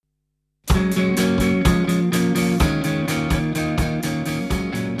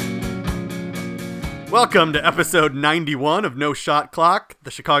Welcome to episode 91 of No Shot Clock, the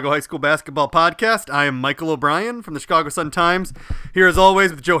Chicago High School Basketball Podcast. I am Michael O'Brien from the Chicago Sun-Times, here as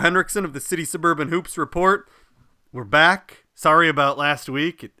always with Joe Hendrickson of the City Suburban Hoops Report. We're back. Sorry about last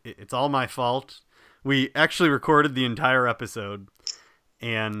week. It's all my fault. We actually recorded the entire episode,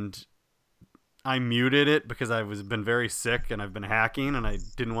 and I muted it because I've been very sick and I've been hacking, and I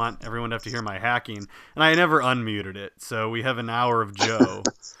didn't want everyone to have to hear my hacking, and I never unmuted it. So we have an hour of Joe.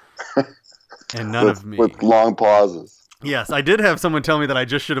 And none of me. With long pauses. Yes, I did have someone tell me that I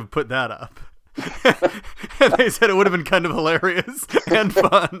just should have put that up. And they said it would have been kind of hilarious and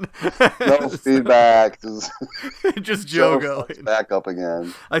fun. No feedback. Just Joe going. Back up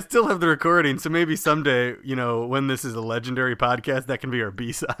again. I still have the recording, so maybe someday, when this is a legendary podcast, that can be our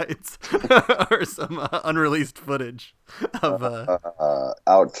B-sides. Or some unreleased footage of...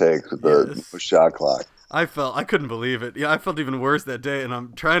 outtakes with the shot clock. I couldn't believe it. Yeah, I felt even worse that day, and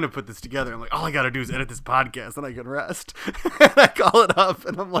I'm trying to put this together. I'm like, all I got to do is edit this podcast, and I can rest. And I call it up,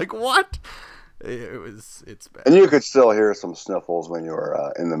 and I'm like, what? It's bad. And you could still hear some sniffles when you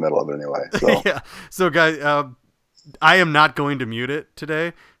were in the middle of it anyway. So. Yeah. So, guys, I am not going to mute it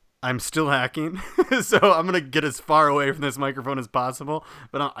today. I'm still hacking, so I'm going to get as far away from this microphone as possible,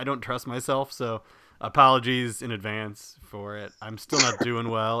 but I don't trust myself, so... Apologies in advance for it. I'm still not doing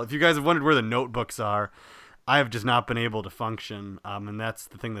well. If you guys have wondered where the notebooks are, I have just not been able to function, and that's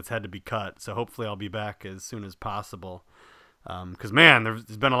the thing that's had to be cut. So hopefully I'll be back as soon as possible. Because, man, there's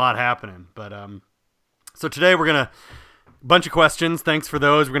been a lot happening. But so today we're going to – bunch of questions. Thanks for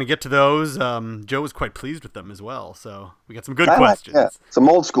those. We're going to get to those. Joe was quite pleased with them as well. So we got some good questions. Yeah. Some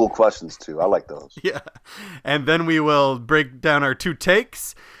old school questions, too. I like those. Yeah. And then we will break down our two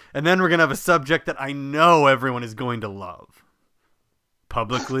takes. And then we're going to have a subject that I know everyone is going to love.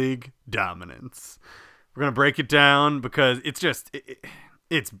 Public League dominance. We're going to break it down because it's just,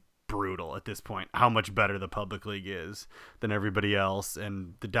 it's brutal at this point how much better the Public League is than everybody else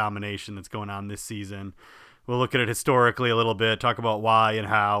and the domination that's going on this season. We'll look at it historically a little bit, talk about why and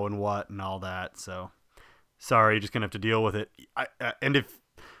how and what and all that. So, sorry, just going to have to deal with it. And if,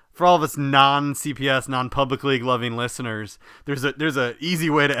 for all of us non-CPS, non-public league loving listeners, there's a easy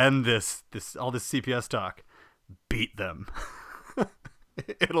way to end this all this CPS talk. Beat them.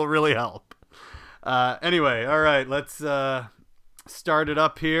 It'll really help. Anyway, all right, let's start it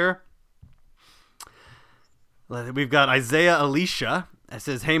up here. We've got Isaiah Alicia. It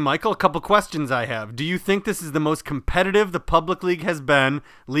says, hey, Michael, a couple questions I have. Do you think this is the most competitive the public league has been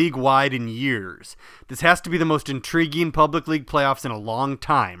league-wide in years? This has to be the most intriguing public league playoffs in a long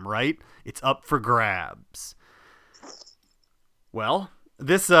time, right? It's up for grabs. Well,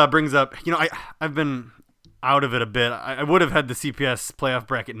 this brings up, I've been out of it a bit. I would have had the CPS playoff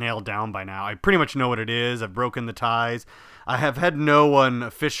bracket nailed down by now. I pretty much know what it is. I've broken the ties. I have had no one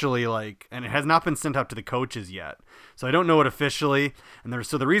officially and it has not been sent out to the coaches yet. So I don't know it officially. And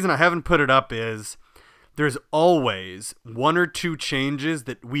so the reason I haven't put it up is there's always one or two changes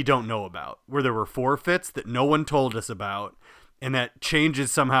that we don't know about, where there were forfeits that no one told us about, and that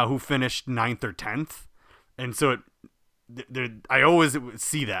changes somehow who finished 9th or 10th. And so I always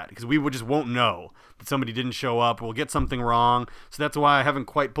see that because we just won't know that somebody didn't show up or we'll get something wrong. So that's why I haven't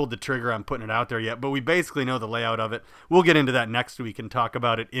quite pulled the trigger on putting it out there yet. But we basically know the layout of it. We'll get into that next week and talk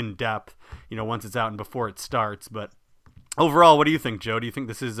about it in depth, once it's out and before it starts. But overall, what do you think, Joe? Do you think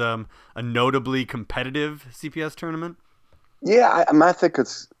this is a notably competitive CPS tournament? Yeah, I think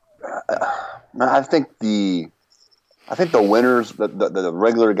it's. I think the winners, the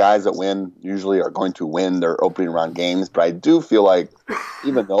regular guys that win, usually are going to win their opening round games. But I do feel like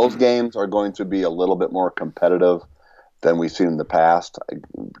even those games are going to be a little bit more competitive than we've seen in the past.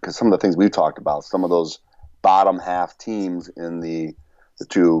 Because some of the things we've talked about, some of those bottom half teams in the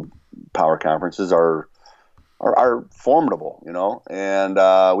two power conferences are formidable,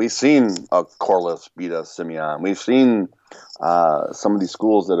 And we've seen Corliss beat a Simeon. We've seen some of these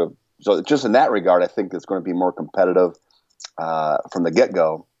schools that have. So just in that regard, I think it's going to be more competitive from the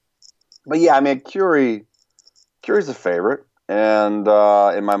get-go. But yeah, Curie's a favorite, and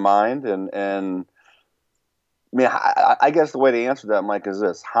in my mind, and I guess the way to answer that, Mike, is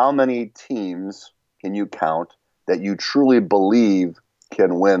this: how many teams can you count that you truly believe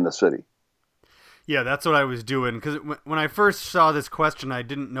can win the city? Yeah, that's what I was doing because when I first saw this question, I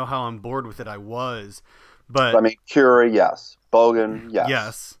didn't know how on board with it I was. But Curie, yes. Bogan, yes.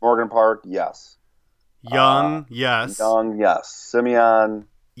 Yes. Morgan Park, yes. Young, yes. Young, yes. Simeon.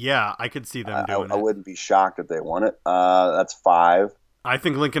 Yeah, I could see them doing it. I wouldn't be shocked if they won it. That's 5. I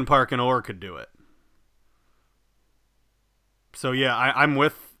think Lincoln Park and Orr could do it. So yeah, I'm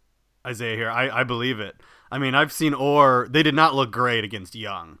with Isaiah here. I believe it. I mean, I've seen Orr. They did not look great against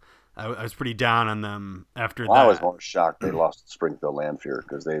Young. I was pretty down on them after Well, that. I was more shocked they lost Springfield Lanphier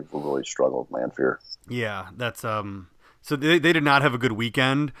because they've really struggled, Lanphier. Yeah, that's So they did not have a good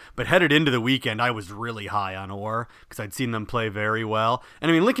weekend, but headed into the weekend, I was really high on Orr because I'd seen them play very well. And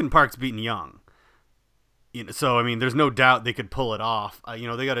I mean, Lincoln Park's beaten Young. So I mean, there's no doubt they could pull it off.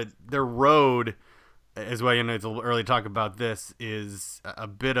 They got their road, as well. It's a little early to talk about this, is a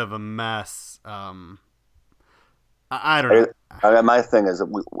bit of a mess. I don't know. My thing is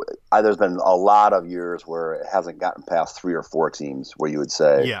that there's been a lot of years where it hasn't gotten past 3 or 4 teams where you would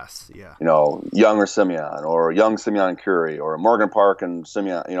say, yes, yeah, Young or Simeon, or Young, Simeon, and Curie, or Morgan Park and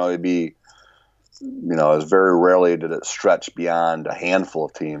Simeon. It'd be, it's very rarely did it stretch beyond a handful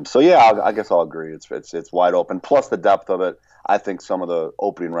of teams. So yeah, I guess I'll agree. It's wide open. Plus the depth of it. I think some of the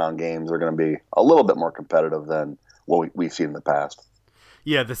opening round games are going to be a little bit more competitive than what we've seen in the past.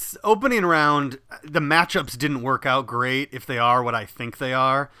 Yeah, this opening round, the matchups didn't work out great, if they are what I think they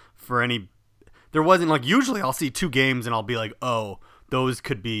are. There wasn't, usually I'll see 2 games and I'll be like, oh, those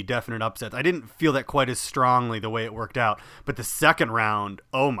could be definite upsets. I didn't feel that quite as strongly the way it worked out. But the second round,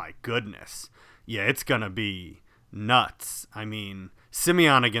 oh my goodness. Yeah, it's going to be nuts. I mean,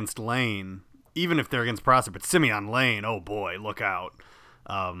 Simeon against Lane, even if they're against Prosser, but Simeon Lane, oh boy, look out.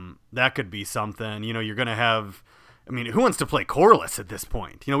 That could be something. You're going to have... I mean, who wants to play Corliss at this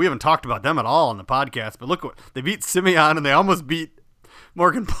point? We haven't talked about them at all on the podcast, but look, they beat Simeon and they almost beat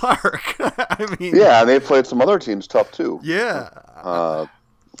Morgan Park. I mean, yeah, and they played some other teams tough too. Yeah.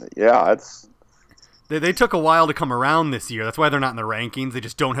 It's they took a while to come around this year. That's why they're not in the rankings. They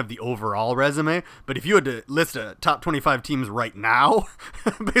just don't have the overall resume. But if you had to list a top 25 teams right now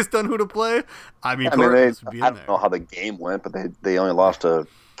based on who to play, Corliss would be in there. I don't know how the game went, but they only lost to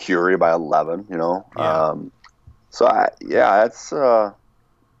Curie by 11. Yeah. So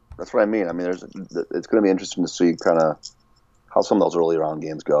that's what I mean. I mean, it's going to be interesting to see kind of how some of those early round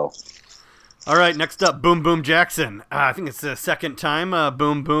games go. All right, next up, Boom Boom Jackson. I think it's the second time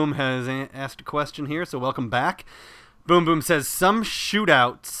Boom Boom has asked a question here, so welcome back. Boom Boom says, some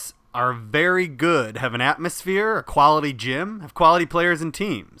shootouts are very good, have an atmosphere, a quality gym, have quality players and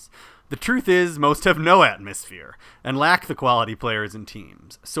teams. The truth is, most have no atmosphere and lack the quality players and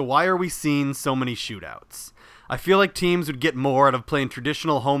teams. So why are we seeing so many shootouts? I feel like teams would get more out of playing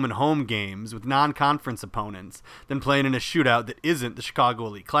traditional home-and-home games with non-conference opponents than playing in a shootout that isn't the Chicago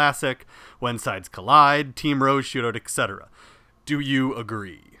Elite Classic, When Sides Collide, Team Rose Shootout, etc. Do you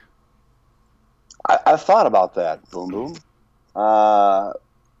agree? I thought about that, Boom Boom.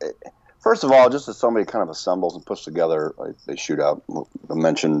 First of all, just as somebody kind of assembles and puts together a shootout, I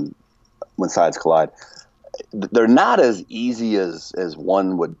mentioned When Sides Collide, they're not as easy as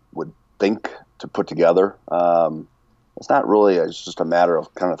one would think to put together. It's not really, it's just a matter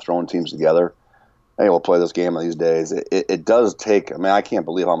of kind of throwing teams together. Hey, we'll play this game these days. It does take, I can't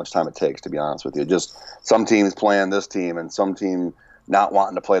believe how much time it takes, to be honest with you. Just some teams playing this team and some team not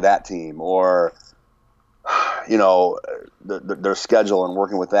wanting to play that team, or, their schedule and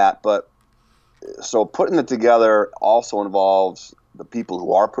working with that. But so putting it together also involves the people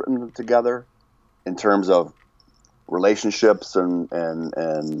who are putting it together in terms of relationships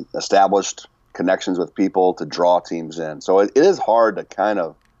and established connections with people to draw teams in. So it is hard to kind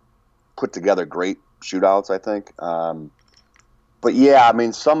of put together great shootouts, I think. But yeah,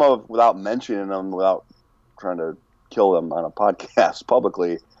 without mentioning them, without trying to kill them on a podcast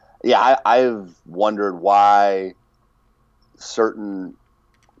publicly, yeah, I've wondered why certain,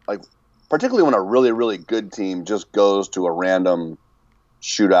 particularly when a really, really good team just goes to a random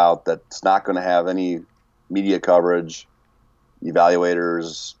shootout that's not going to have any media coverage,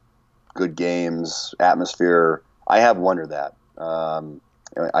 evaluators, good games, atmosphere. I have wondered that. I'm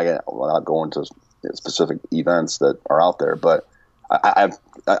not going to specific events that are out there, but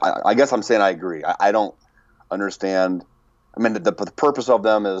I guess I'm saying I agree. I don't understand. The purpose of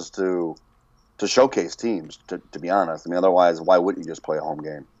them is to showcase teams. To be honest, otherwise, why wouldn't you just play a home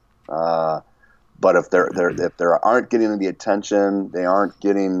game? But if they aren't getting the attention, they aren't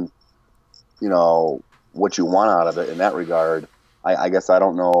getting, what you want out of it in that regard. I guess I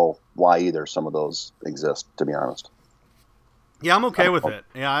don't know why either some of those exist, to be honest. Yeah, I'm okay with it.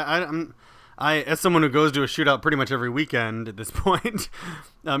 Yeah, I as someone who goes to a shootout pretty much every weekend at this point,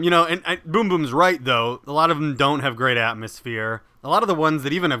 and Boom Boom's right, though. A lot of them don't have great atmosphere. A lot of the ones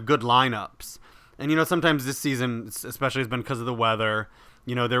that even have good lineups. And, sometimes this season, especially, has been because of the weather.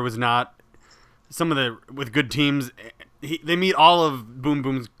 There was not some of with good teams. They meet all of Boom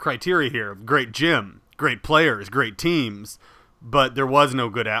Boom's criteria here. Great gym, great players, great teams. But there was no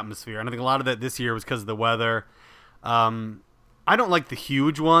good atmosphere. And I think a lot of that this year was because of the weather. I'm I don't like the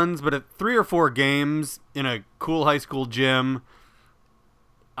huge ones, but at 3 or 4 games in a cool high school gym,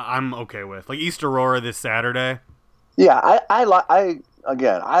 I'm okay with. Like East Aurora this Saturday. Yeah, I like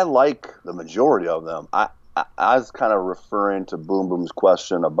the majority of them. I was kind of referring to Boom Boom's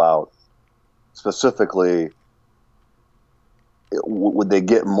question about specifically would they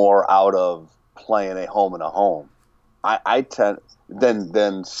get more out of playing a home and a home? I tend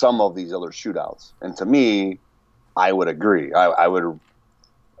than some of these other shootouts, and to me, I would agree. I would,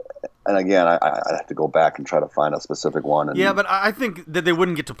 and again, I have to go back and try to find a specific one. And, yeah, but I think that they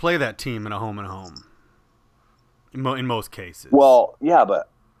wouldn't get to play that team in a home and home. In most cases. Well, yeah, but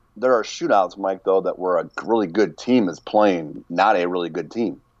there are shootouts, Mike, though, that where a really good team is playing not a really good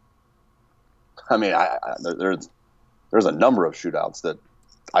team. I mean, there's a number of shootouts that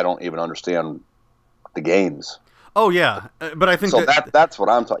I don't even understand the games. Oh yeah, but I think so. That's what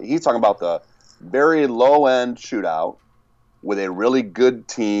I'm talking. He's talking about the very low end shootout with a really good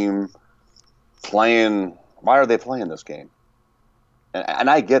team playing. Why are they playing this game? And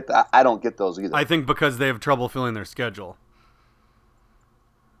I get that. I don't get those either. I think because they have trouble filling their schedule.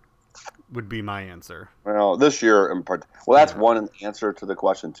 Would be my answer. Well, this year in part. Well, that's one answer to the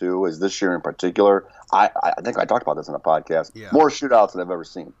question too. Is this year in particular? I think I talked about this in a podcast. Yeah. More shootouts than I've ever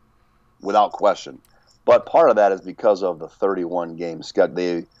seen, without question. But part of that is because of the 31 game schedule.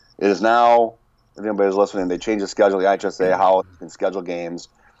 It is now. If anybody's listening, they changed the schedule. The IHSA how you can schedule games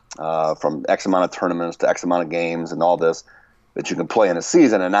from X amount of tournaments to X amount of games and all this that you can play in a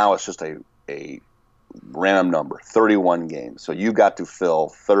season, and now it's just a random number, 31 games. So you got to fill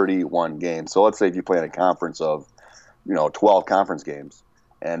 31 games. So let's say if you play in a conference of, 12 conference games,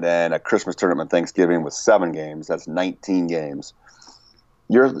 and then a Christmas tournament, Thanksgiving with 7 games, that's 19 games.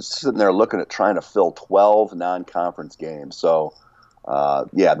 You're sitting there looking at trying to fill 12 non-conference games. So,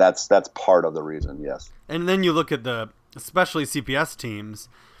 that's part of the reason, yes. And then you look at especially CPS teams,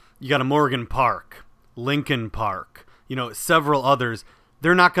 you got a Morgan Park, Lincoln Park, several others.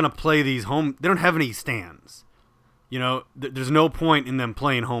 They're not going to play these home. They don't have any stands. There's no point in them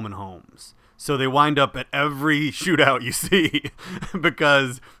playing home and homes. So they wind up at every shootout you see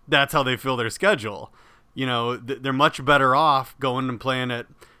because that's how they fill their schedule. They're much better off going and playing at,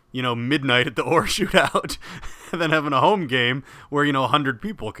 midnight at the Orr shootout than having a home game where, 100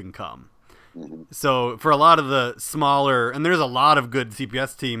 people can come. Mm-hmm. So for a lot of the smaller, and there's a lot of good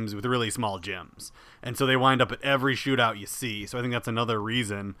CPS teams with really small gyms. And so they wind up at every shootout you see. So I think that's another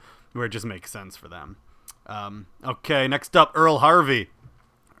reason where it just makes sense for them. Okay, next up, Earl Harvey.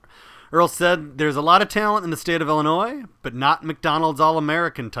 Earl said, there's a lot of talent in the state of Illinois, but not McDonald's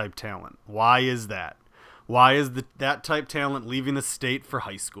All-American type talent. Why is that? Why is that type talent leaving the state for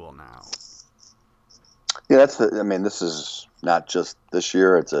high school now? Yeah, this is not just this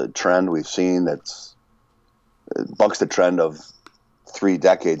year. It's a trend we've seen it bucks the trend of 3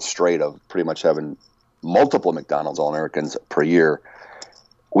 decades straight of pretty much having multiple McDonald's All-Americans per year.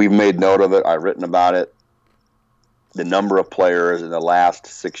 We've made note of it. I've written about it. The number of players in the last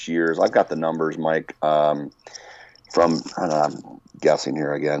 6 years. I've got the numbers, Mike, I'm guessing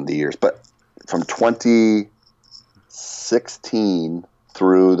here again, the years. But from 2016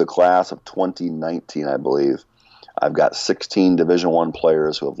 through the class of 2019, I believe, I've got 16 Division I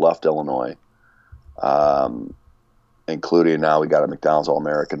players who have left Illinois, including now we got a McDonald's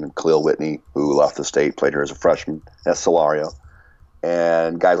All-American, Khalil Whitney, who left the state, played here as a freshman at Solario,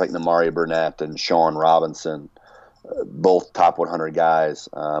 and guys like Namari Burnett and Sean Robinson, both top 100 guys.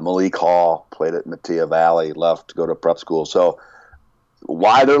 Malik Hall played at Mattia Valley, left to go to prep school. So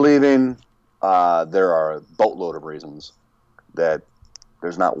why they're leaving, there are a boatload of reasons that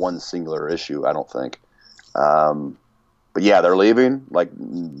there's not one singular issue, I don't think. But yeah, they're leaving like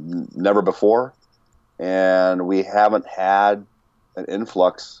never before. And we haven't had an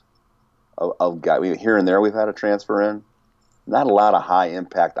influx of guys. Here and there we've had a transfer in. Not a lot of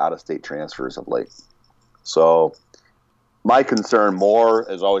high-impact out-of-state transfers of late. So my concern more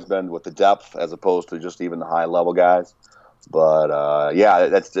has always been with the depth as opposed to just even the high-level guys. But,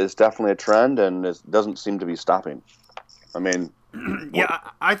 it's definitely a trend, and it doesn't seem to be stopping. I mean... Yeah,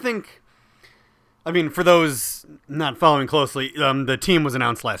 I think... for those not following closely, the team was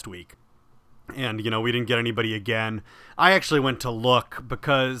announced last week. And, we didn't get anybody again. I actually went to look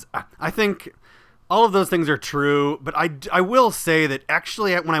because I think all of those things are true. But I will say that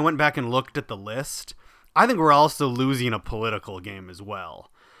actually when I went back and looked at the list, I think we're also losing a political game as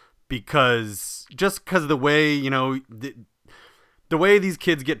well. Because of the way, the way these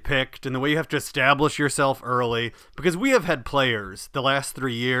kids get picked and the way you have to establish yourself early. Because we have had players the last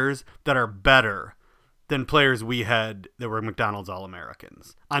 3 years that are better than players we had that were McDonald's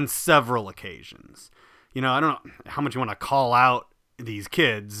All-Americans on several occasions. I don't know how much you want to call out these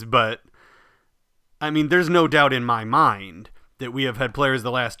kids, but I mean, there's no doubt in my mind that we have had players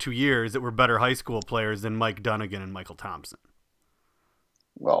the last 2 years that were better high school players than Mike Dunnigan and Michael Thompson.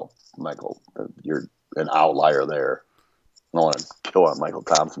 Well, Michael, you're an outlier there. I don't want to kill on Michael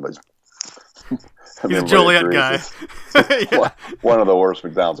Thompson, but he's a Joliet guy. Yeah. One of the worst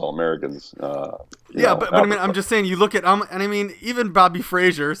McDonald's All-Americans. But I mean, I'm just saying, you look at, and I mean, even Bobby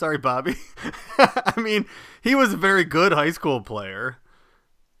Frazier, sorry, Bobby. I mean, he was a very good high school player,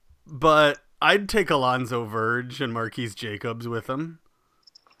 but I'd take Alonzo Verge and Marquise Jacobs with him,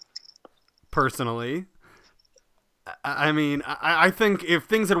 personally. I mean, I think if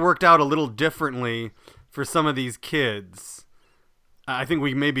things had worked out a little differently for some of these kids, I think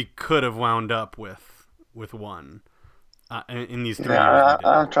we maybe could have wound up with one in these 3 years.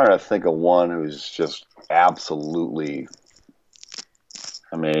 I'm trying to think of one who's just absolutely.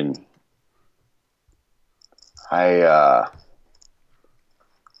 I mean,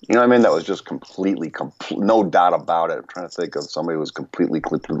 that was just completely, no doubt about it. I'm trying to think of somebody who was completely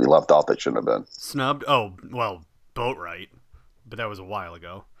left off that shouldn't have been. Snubbed? Oh, well, Boatwright. But that was a while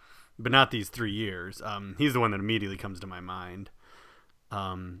ago. But not these 3 years. He's the one that immediately comes to my mind.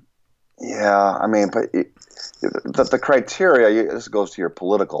 Yeah, I mean, but the criteria, this goes to your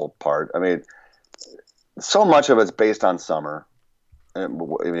political part. I mean, so much of it's based on summer. And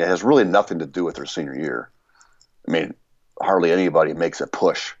it has really nothing to do with their senior year. I mean, hardly anybody makes a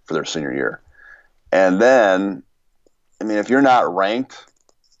push for their senior year. And then, I mean, if you're not ranked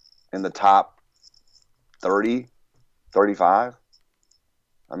in the top 30, 35,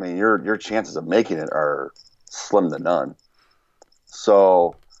 I mean, your chances of making it are slim to none.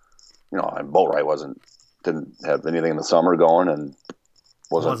 So, and Boatwright didn't have anything in the summer going and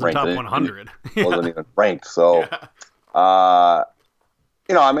wasn't ranked top 100. Wasn't even ranked. So, I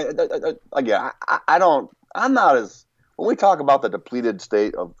mean, again, I'm not as, when we talk about the depleted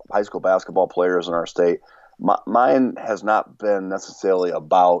state of high school basketball players in our state, mine has not been necessarily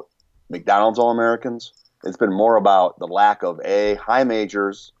about McDonald's All-Americans. It's been more about the lack of high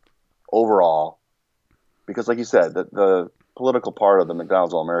majors overall, because like you said, the political part of the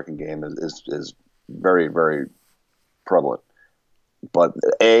McDonald's All-American game is very, very prevalent. But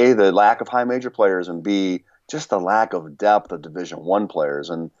the lack of high major players, and B, just the lack of depth of Division I players.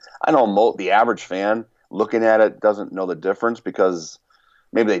 And I know the average fan looking at it doesn't know the difference, because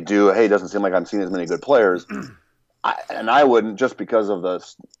maybe they do. Hey, it doesn't seem like I'm seeing as many good players. I wouldn't, just because of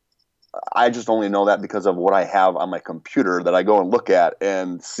I just only know that because of what I have on my computer that I go and look at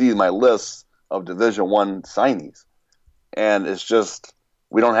and see my lists of Division I signees. And it's just,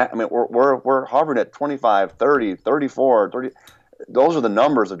 we don't have, I mean, we're hovering at 25, 30, 34, 30. Those are the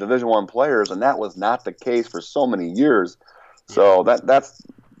numbers of Division I players, and that was not the case for so many years. So that's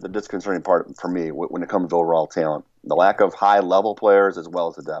the disconcerting part for me when it comes to overall talent. The lack of high-level players as well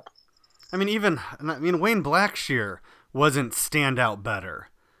as the depth. I mean, Wayne Blackshear wasn't standout better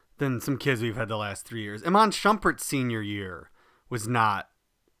than some kids we've had the last 3 years. Iman Shumpert's senior year was not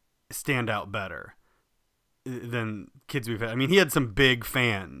standout better than kids we've had. I mean, he had some big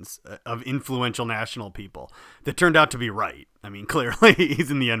fans of influential national people that turned out to be right. I mean, clearly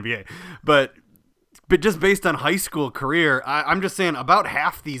he's in the NBA, but just based on high school career, I'm just saying about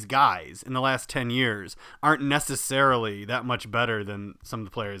half these guys in the last 10 years aren't necessarily that much better than some of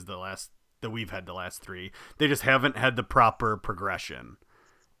the players that we've had the last 3. They just haven't had the proper progression,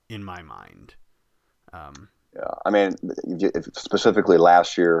 in my mind. Yeah, I mean, if specifically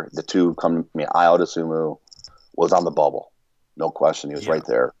last year, the two Ayo Dosunmu was on the bubble. No question. He was right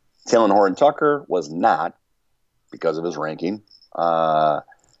there. Talen Horton-Tucker was not, because of his ranking.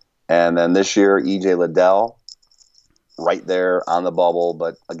 And then this year, E.J. Liddell, right there on the bubble.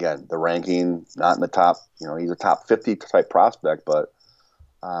 But again, the ranking, not in the top, he's a top 50 type prospect. But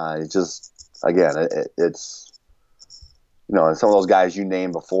it's just, again, it's, and some of those guys you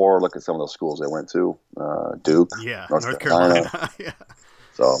named before, look at some of those schools they went to. Duke, North Carolina. Yeah.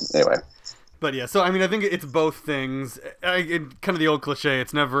 So, anyway. But yeah, so I mean, I think it's both things. Kind of the old cliche,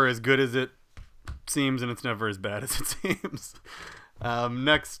 it's never as good as it seems, and it's never as bad as it seems.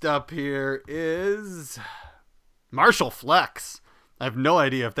 Next up here is Marshall Flex. I have no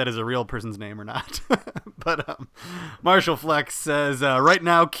idea if that is a real person's name or not. But Marshall Flex says, right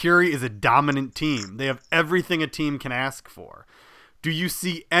now, Curie is a dominant team. They have everything a team can ask for. Do you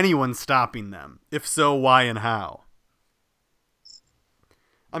see anyone stopping them? If so, why and how?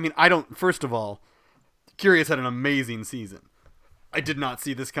 I mean, first of all, Curie has had an amazing season. I did not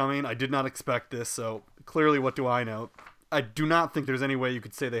see this coming. I did not expect this. So clearly, what do I know? I do not think there's any way you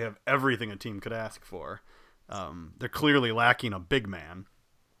could say they have everything a team could ask for. They're clearly lacking a big man.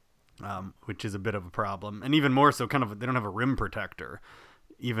 which is a bit of a problem. And even more so, kind of, they don't have a rim protector.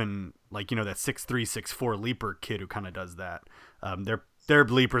 Even like, that 6'3", 6'4" leaper kid who kind of does that. Their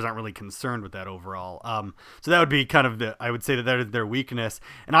leapers aren't really concerned with that overall. So that would be kind of I would say that is their weakness.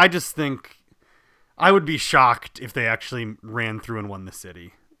 And I just think I would be shocked if they actually ran through and won the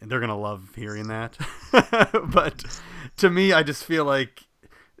city. And they're going to love hearing that. But to me, I just feel like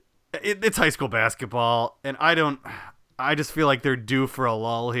it's high school basketball, and I just feel like they're due for a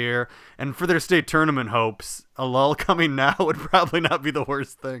lull here. And for their state tournament hopes, a lull coming now would probably not be the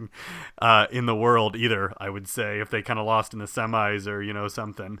worst thing in the world either, I would say, if they kind of lost in the semis or,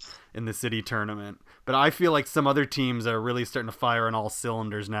 something in the city tournament. But I feel like some other teams are really starting to fire on all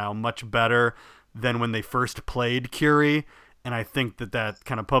cylinders now, much better than when they first played Curie. And I think that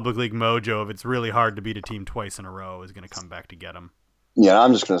kind of public league mojo, if it's really hard to beat a team twice in a row, is going to come back to get them. Yeah,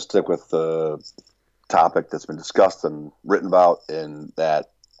 I'm just going to stick with the topic that's been discussed and written about, in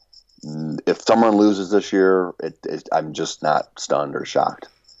that if someone loses this year, I'm just not stunned or shocked.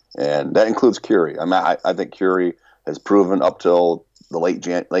 And that includes Curie. I mean, I think Curie has proven up till the late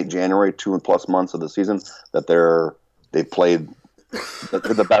January, 2+ months of the season, that they're the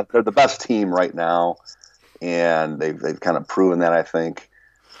best team right now. And they've kind of proven that, I think.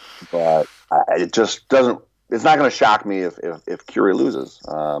 But it just doesn't. It's not going to shock me if Curie loses,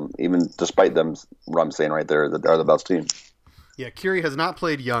 even despite them. What I'm saying right there, that they're the best team. Yeah, Curie has not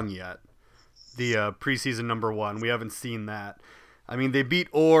played Young yet. The preseason number 1, we haven't seen that. I mean, they beat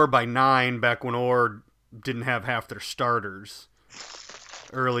Orr by 9 back when Orr didn't have half their starters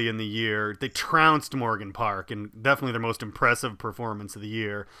early in the year. They trounced Morgan Park, and definitely their most impressive performance of the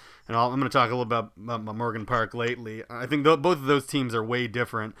year. And I'm going to talk a little about Morgan Park lately. I think both of those teams are way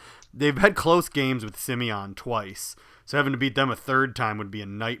different. They've had close games with Simeon twice, so having to beat them a third time would be a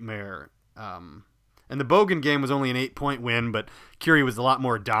nightmare. And the Bogan game was only an 8-point win, but Curie was a lot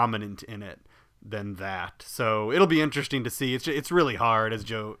more dominant in it than that. So it'll be interesting to see. It's really hard, as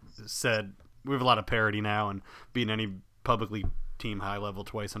Joe said. We have a lot of parity now, and beating any publicly team high level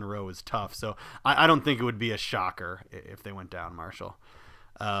twice in a row is tough. So I don't think it would be a shocker if they went down, Marshall.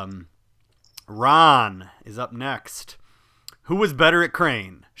 Ron is up next. Who was better at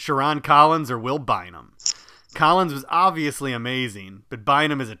Crane, Sherron Collins or Will Bynum? Collins was obviously amazing, but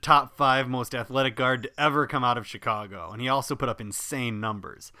Bynum is a top 5 most athletic guard to ever come out of Chicago, and he also put up insane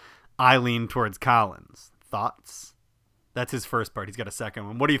numbers. I lean towards Collins. Thoughts? That's his first part. He's got a second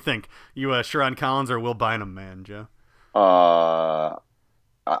one. What do you think? You Sherron Collins or Will Bynum, man, Joe? I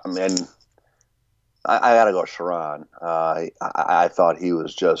mean, I got to go Sherron. I thought he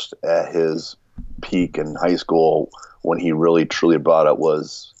was just at his peak in high school when he really truly brought it,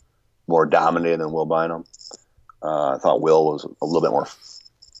 was more dominating than Will Bynum. I thought Will was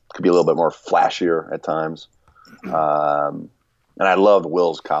could be a little bit more flashier at times. And I loved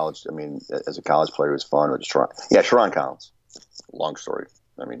Will's college. I mean, as a college player, it was fun. Sherron Collins. Long story.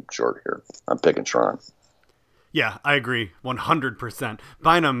 I mean, short here. I'm picking Sherron. Yeah, I agree, 100%.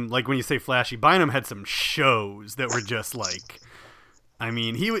 Bynum, like when you say flashy, Bynum had some shows that were just like, I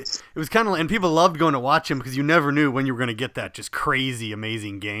mean, it was kind of, and people loved going to watch him because you never knew when you were going to get that just crazy,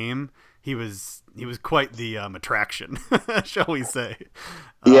 amazing game. He was quite the attraction, shall we say?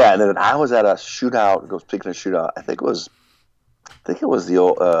 Yeah, and then I was at a shootout. Speaking of shootout, I think it was the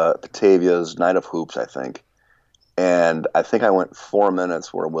old Batavia's Night of Hoops, I think. And I think I went 4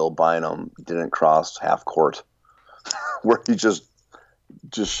 minutes where Will Bynum didn't cross half court, where he just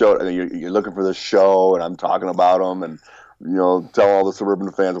showed. I mean, you're looking for this show, and I'm talking about him, and tell all the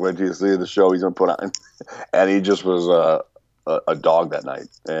suburban fans, wait till you see the show he's gonna put on. And he just was a dog that night,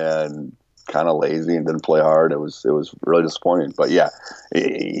 and kind of lazy and didn't play hard. It was really disappointing. But yeah,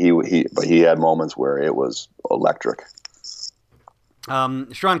 he had moments where it was electric.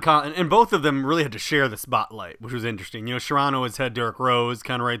 Sherron Collins, and both of them really had to share the spotlight, which was interesting. Sherron always had Derrick Rose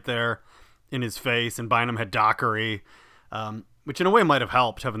kind of right there in his face, and Bynum had Dockery, which in a way might have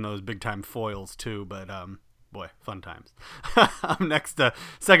helped having those big time foils too. But boy, fun times. Next,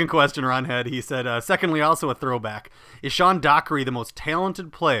 second question Ron had. He said, secondly, also a throwback. Is Sean Dockery the most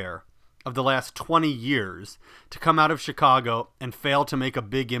talented player of the last 20 years to come out of Chicago and fail to make a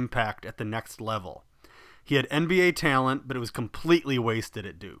big impact at the next level? He had NBA talent, but it was completely wasted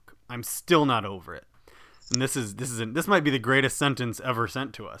at Duke. I'm still not over it. And this might be the greatest sentence ever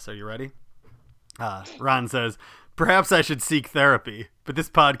sent to us. Are you ready? Ron says, perhaps I should seek therapy, but this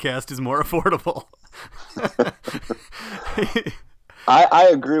podcast is more affordable. I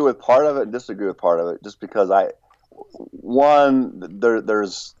agree with part of it and disagree with part of it, just because there's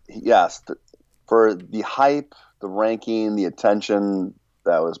for the hype, the ranking, the attention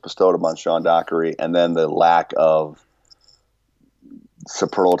that was bestowed upon Sean Dockery, and then the lack of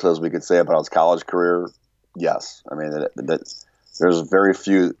superlatives we could say about his college career, yes. I mean, there's very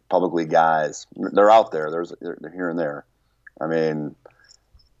few publicly guys. They're out there. They're here and there. I mean,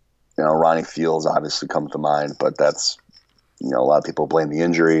 Ronnie Fields obviously comes to mind, but that's, a lot of people blame the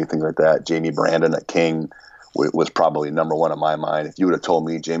injury, things like that. Jamie Brandon at King was probably number one in my mind. If you would have told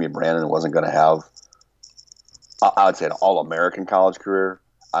me Jamie Brandon wasn't going to have, I would say, an All-American college career,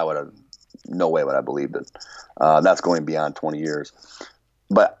 no way would I believed it. That's going beyond 20 years.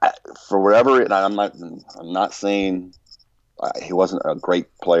 But for whatever, and I'm not saying he wasn't a great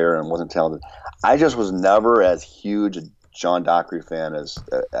player and wasn't talented. I just was never as huge a Sean Dockery fan as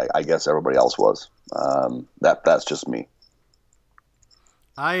I guess everybody else was. That's just me.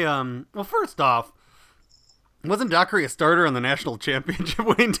 Well, first off, wasn't Dockery a starter on the national championship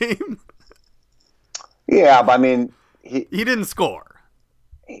winning team? Yeah, but I mean, he didn't score.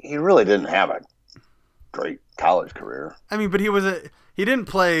 He really didn't have a great college career. I mean, but he didn't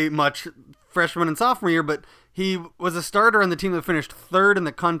play much freshman and sophomore year, but he was a starter on the team that finished third in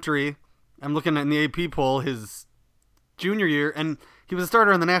the country. I'm looking at in the AP poll his junior year, and he was a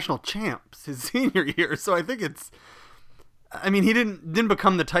starter on the national champs his senior year. So I think he didn't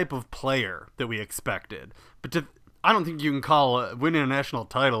become the type of player that we expected. But I don't think you can call winning a national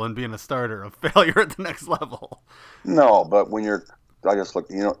title and being a starter a failure at the next level. No, but I just look.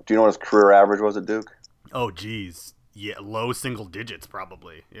 Do you know what his career average was at Duke? Oh, geez. Yeah, low single digits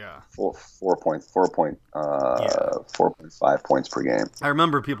probably. Yeah. 4.5 points per game. I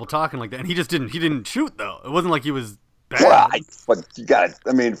remember people talking like that, and he didn't shoot though. It wasn't like he was bad. Well, but you got.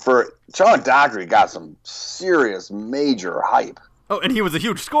 I mean, for Sean Dockery, got some serious major hype. Oh, and he was a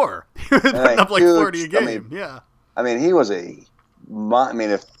huge scorer. He was putting up like 40 a game. Yeah. I mean, he was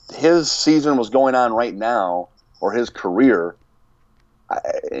if his season was going on right now, or his career,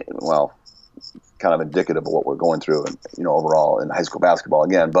 kind of indicative of what we're going through, and overall in high school basketball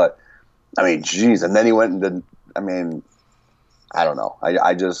again. But I mean, geez, and then he went and did. I mean, I don't know.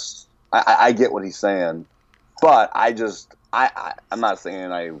 I get what he's saying, but I'm not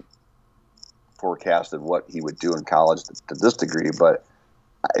saying I forecasted what he would do in college to this degree, but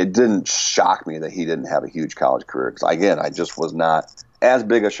it didn't shock me that he didn't have a huge college career. Because again, I just was not as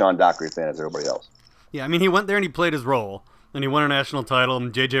big a Sean Dockery fan as everybody else. Yeah, I mean, he went there and he played his role. And he won a national title,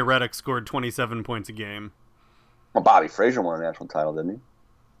 and J.J. Redick scored 27 points a game. Well, Bobby Frazier won a national title, didn't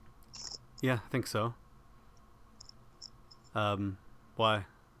he? Yeah, I think so. Why?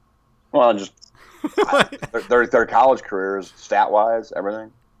 Well, just their college careers, stat-wise,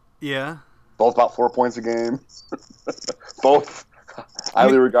 everything. Yeah. Both about 4 points a game. Both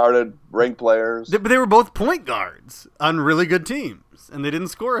highly regarded, ranked players. But they were both point guards on really good teams, and they didn't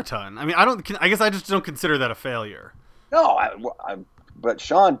score a ton. I mean, I guess I just don't consider that a failure. No, but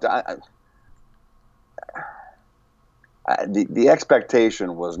Sean, the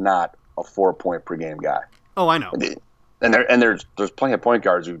expectation was not a 4 point per game guy. Oh, I know. And there's plenty of point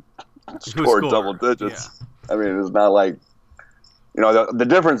guards who scored double digits. Yeah. I mean, it's not like the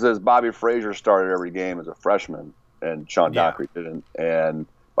difference is Bobby Frazier started every game as a freshman, and Sean Dockery didn't. And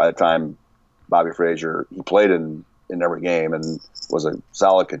by the time Bobby Frazier, he played in every game and was a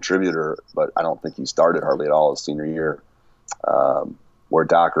solid contributor, but I don't think he started hardly at all his senior year, where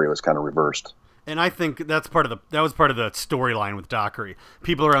Dockery was kind of reversed. And I think that was part of the storyline with Dockery.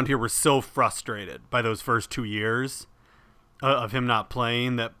 People around here were so frustrated by those first 2 years of him not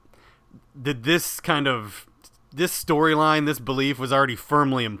playing that this storyline, this belief was already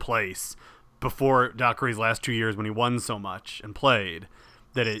firmly in place before Dockery's last 2 years when he won so much and played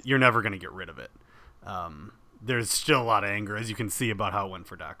that you're never going to get rid of it. There's still a lot of anger, as you can see, about how it went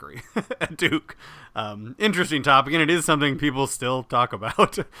for Dockery at Duke. Interesting topic, and it is something people still talk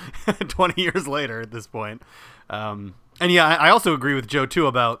about 20 years later at this point. And yeah, I also agree with Joe, too,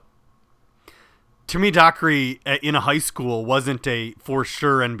 about, to me, Dockery in a high school wasn't a for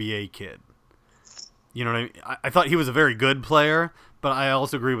sure NBA kid. You know what I mean? I thought he was a very good player, but I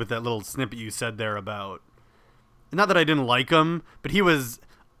also agree with that little snippet you said there about, not that I didn't like him, but he was,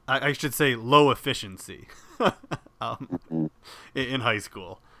 I should say, low efficiency. In high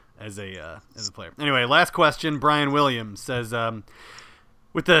school as a player. Anyway, last question. Brian Williams says,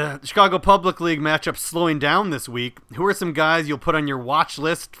 with the Chicago Public League matchup slowing down this week, who are some guys you'll put on your watch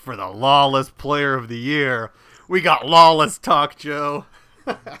list for the Lawless Player of the Year? We got Lawless talk, Joe.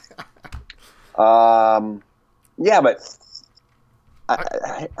 Yeah, but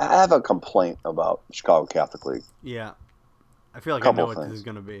I have a complaint about Chicago Catholic League. Yeah. I feel like I know what this is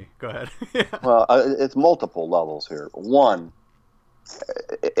going to be. Go ahead. Yeah. Well, it's multiple levels here. One,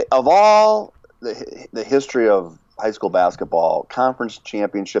 of all the history of high school basketball, conference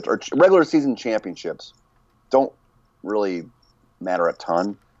championships or regular season championships don't really matter a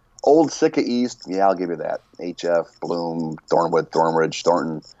ton. Old Sika East, yeah, I'll give you that. HF, Bloom, Thornwood, Thornridge,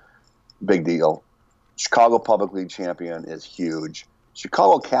 Thornton, big deal. Chicago Public League champion is huge.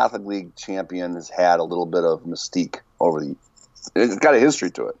 Chicago Catholic League champion has had a little bit of mystique it's got a history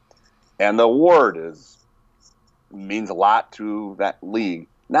to it. And the award means a lot to that league.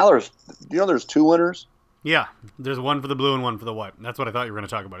 Now there's 2 winners? Yeah, there's one for the blue and one for the white. That's what I thought you were going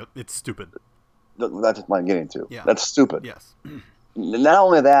to talk about. It's stupid. That's what I'm getting to. Yeah. That's stupid. Yes. Not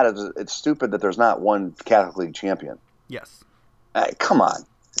only that, it's stupid that there's not one Catholic League champion. Yes. Come on,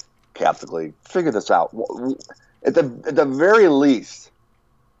 Catholic League, figure this out. At the very least,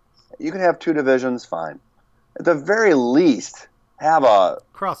 you can have 2 divisions, fine. At the very least, have a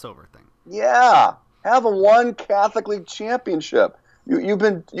crossover thing. Yeah, have a one Catholic League championship. You've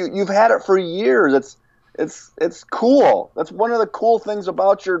had it for years. It's cool. That's one of the cool things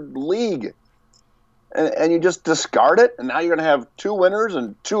about your league. And you just discard it, and now you're going to have 2 winners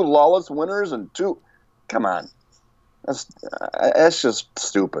and 2 lawless winners and 2. Come on, that's just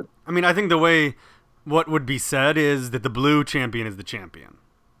stupid. I mean, I think what would be said is that the blue champion is the champion.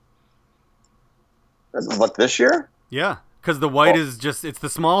 What, this year? Yeah, because the white is it's the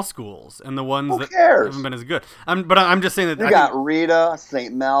small schools and the ones that cares? haven't been as good. But I'm just saying that you got Rita,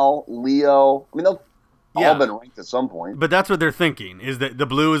 St. Mel, Leo. I mean, they've all been ranked at some point. But that's what they're thinking, is that the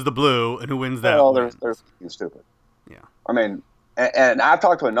blue is the blue, and who wins that? Well, they're thinking stupid. Yeah. I mean, and I've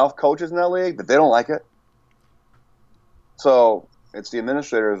talked to enough coaches in that league that they don't like it. So it's the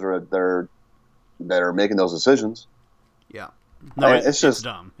administrators that are making those decisions. Yeah. No, it's just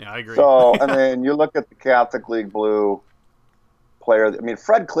dumb. Yeah, I agree. So, I mean, you look at the Catholic League blue player. I mean,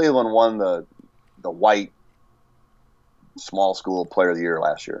 Fred Cleveland won the white small school player of the year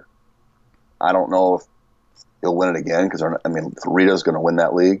last year. I don't know if he'll win it again because, Rita's going to win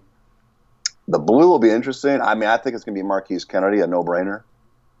that league. The blue will be interesting. I mean, I think it's going to be Marquise Kennedy, a no-brainer.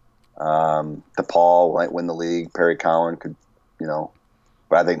 DePaul might win the league. Perry Cowan could, but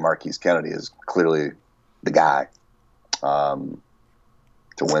I think Marquise Kennedy is clearly the guy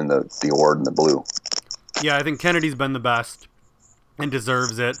to win the award in the blue. Yeah, I think Kennedy's been the best and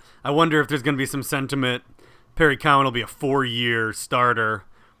deserves it. I wonder if there's going to be some sentiment. Perry Cowan will be a 4-year starter,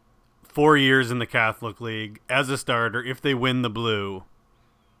 4 years in the Catholic League as a starter. If they win the blue,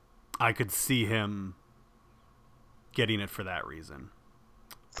 I could see him getting it for that reason,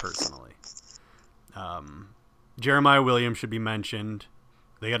 personally. Jeremiah Williams should be mentioned.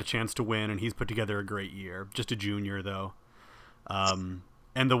 They got a chance to win, and he's put together a great year. Just a junior, though. And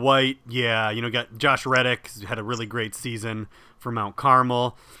the white, got Josh Reddick, who's had a really great season for Mount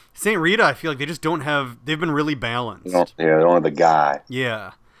Carmel. St. Rita, I feel like they just don't have – they've been really balanced. They don't have the guy.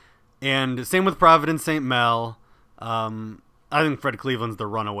 Yeah. And same with Providence St. Mel. I think Fred Cleveland's the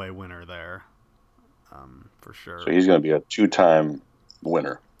runaway winner there, for sure. So he's going to be a 2-time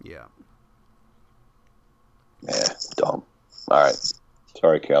winner. Yeah. Yeah, dumb. All right.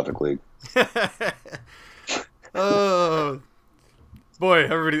 Sorry, Catholic League. Oh, boy,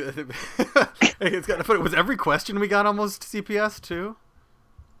 everybody. It's got to put it. Was every question we got almost CPS too?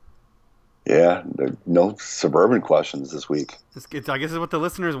 Yeah, there are no suburban questions this week. I guess it's what the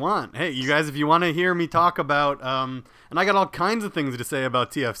listeners want. Hey, you guys, if you want to hear me talk about, and I got all kinds of things to say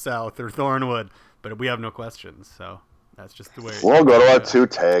about TF South or Thornwood, but we have no questions, so that's just the way. We'll go to our 2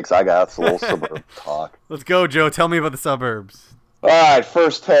 takes. I got a little suburban talk. Let's go, Joe. Tell me about the suburbs. All right,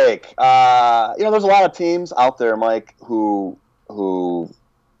 first take. There's a lot of teams out there, Mike, who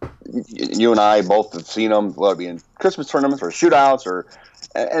you and I both have seen them, whether it be in Christmas tournaments or shootouts,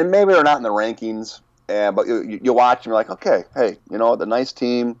 and maybe they're not in the rankings, but you watch and you're like, okay, hey, the nice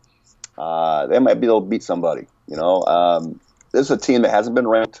team, they might be able to beat somebody. This is a team that hasn't been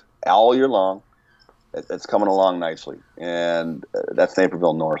ranked all year long. It's coming along nicely, and that's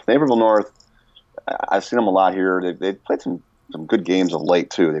Naperville North. Naperville North, I've seen them a lot here. They've played some good games of late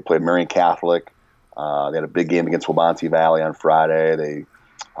too. They played Marian Catholic. They had a big game against Wabansie Valley on Friday.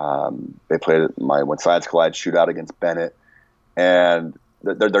 They played when Sides Collide shootout against Bennett, and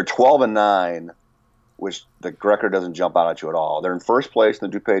they're 12-9, which the record doesn't jump out at you at all. They're in first place in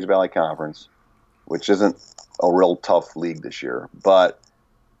the DuPage Valley Conference, which isn't a real tough league this year. But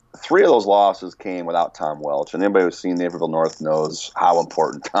 3 of those losses came without Tom Welch, and anybody who's seen Naperville North knows how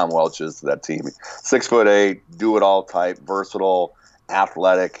important Tom Welch is to that team. 6'8", do-it-all type, versatile,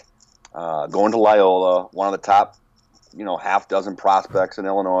 athletic, going to Loyola, one of the top, half dozen prospects in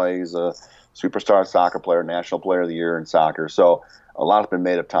Illinois. He's a superstar soccer player, national player of the year in soccer. So a lot has been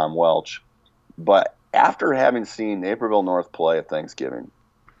made of Tom Welch. But after having seen Naperville North play at Thanksgiving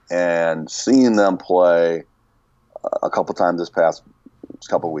and seeing them play a couple times this past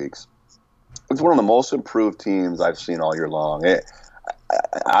couple weeks, it's one of the most improved teams I've seen all year long.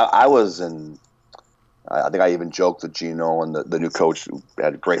 I was in. I think I even joked with Gino and the new coach who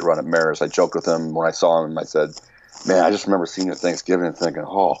had a great run at Maris. I joked with him when I saw him. I said, "Man, I just remember seeing you at Thanksgiving and thinking,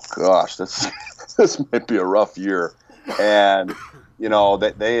 oh gosh, this this might be a rough year." And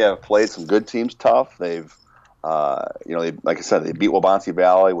they have played some good teams tough. They've like I said, they beat Wabansie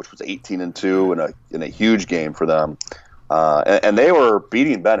Valley, which was 18-2 in a huge game for them. And they were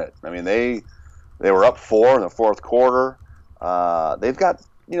beating Bennett. I mean, they were up 4 in the fourth quarter. They've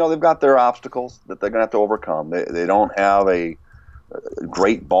got their obstacles that they're going to have to overcome. They don't have a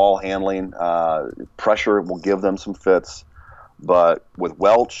great ball handling. Pressure will give them some fits. But with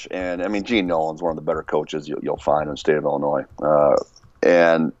Welch and, I mean, Gene Nolan's one of the better coaches you'll find in the state of Illinois.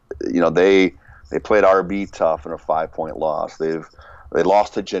 And they played RB tough in a 5-point loss. They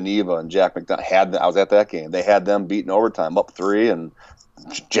lost to Geneva, and Jack McDonald I was at that game. They had them beaten overtime, up 3, and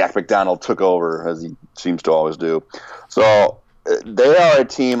Jack McDonald took over, as he seems to always do. So they are a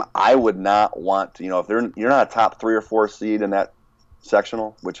team I would not want to. If you're not a top 3 or 4 seed in that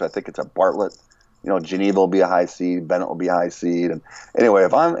sectional, which I think it's at Bartlett. Geneva will be a high seed, Bennett will be a high seed, and anyway,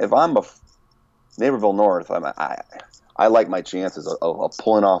 if I'm a Naperville North, I like my chances of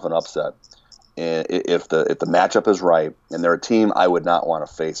pulling off an upset. And if the matchup is right, and they're a team I would not want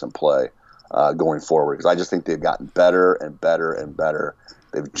to face and play going forward, because I just think they've gotten better and better and better.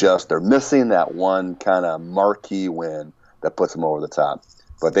 They're missing that one kind of marquee win that puts them over the top.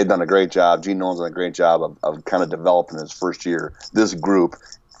 But they've done a great job. Gene Nolan's done a great job of kind of developing his first year this group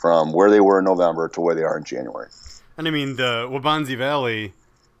from where they were in November to where they are in January. And I mean, the Wabansie Valley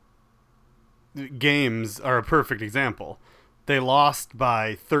games are a perfect example. They lost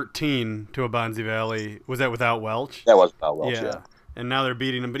by 13 to Wabansie Valley. Was that without Welch? That was without Welch, yeah. And now they're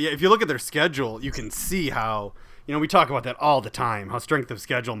beating them. But yeah, if you look at their schedule, you can see how, we talk about that all the time, how strength of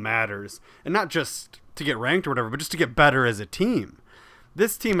schedule matters. And not just to get ranked or whatever, but just to get better as a team.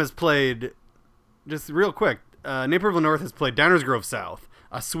 This team has played, just real quick, Naperville North has played Downers Grove South,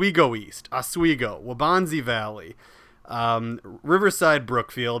 Oswego East, Oswego, Wabansie Valley, Riverside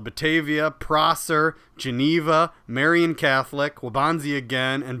Brookfield, Batavia, Prosser, Geneva, Marion Catholic, Wabansie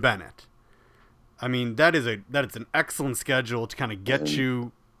again, and Bennett. I mean, that is an excellent schedule to kind of get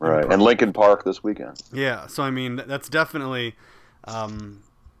you right. And Lincoln Park this weekend. Yeah, so I mean, that's definitely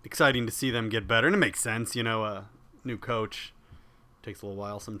exciting to see them get better, and it makes sense. A new coach takes a little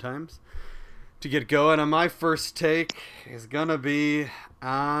while sometimes to get going. And my first take is gonna be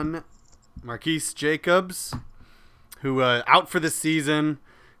on Marquise Jacobs, who out for this season.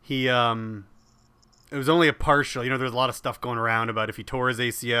 He it was only a partial. There's a lot of stuff going around about if he tore his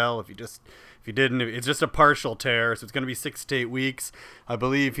ACL, if he didn't. It's just a partial tear, so it's going to be 6 to 8 weeks. I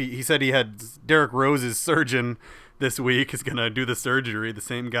believe he said he had Derek Rose's surgeon this week is going to do the surgery, the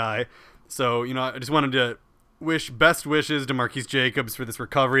same guy. So I just wanted to wish best wishes to Marquise Jacobs for this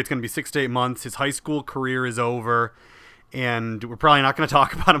recovery. It's going to be 6 to 8 months. His high school career is over. And we're probably not going to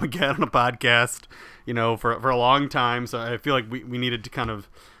talk about him again on a podcast, for a long time. So I feel like we needed to kind of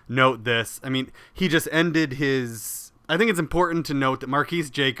note this. I mean, he just ended his... I think it's important to note that Marquise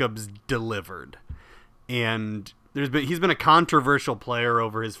Jacobs delivered. And he's been a controversial player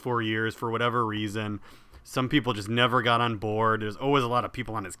over his 4 years for whatever reason. Some people just never got on board. There's always a lot of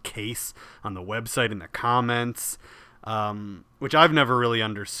people on his case on the website, in the comments, which I've never really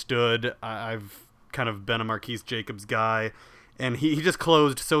understood. I've kind of been a Marquise Jacobs guy, and he just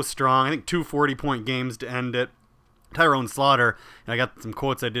closed so strong. I think 2 40-point games to end it. Tyrone Slaughter, and I got some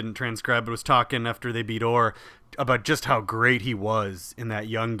quotes I didn't transcribe, but was talking after they beat Orr about just how great he was in that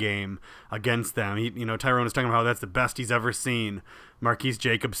young game against them. Tyrone was talking about how that's the best he's ever seen Marquise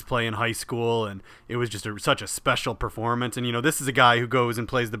Jacobs play in high school, and it was just such a special performance. And this is a guy who goes and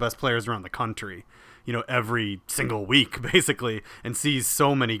plays the best players around the country, every single week basically, and sees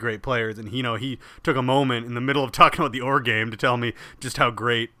so many great players. And he took a moment in the middle of talking about the Orr game to tell me just how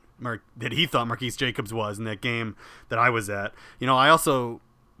great that he thought Marquise Jacobs was in that game that I was at. I also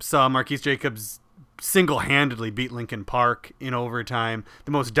saw Marquise Jacobs single-handedly beat Lincoln Park in overtime.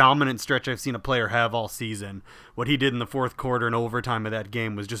 The most dominant stretch I've seen a player have all season. What he did in the fourth quarter and overtime of that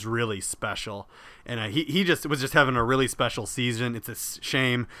game was just really special. And he was just having a really special season. It's a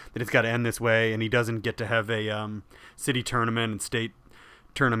shame that it's got to end this way, and he doesn't get to have a city tournament and state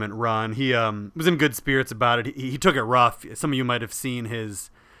tournament run. He was in good spirits about it. He took it rough. Some of you might have seen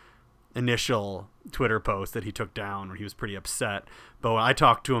his initial Twitter post that he took down where he was pretty upset. But when I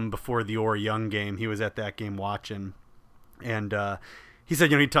talked to him before the Orr Young game, he was at that game watching, and he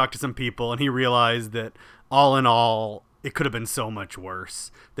said he talked to some people and he realized that all in all it could have been so much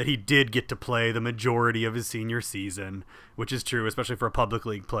worse. That he did get to play the majority of his senior season, which is true, especially for a public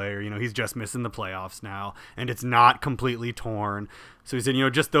league player. He's just missing the playoffs now, and it's not completely torn. So he said,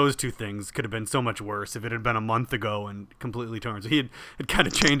 just those two things could have been so much worse if it had been a month ago and completely torn. So he had kind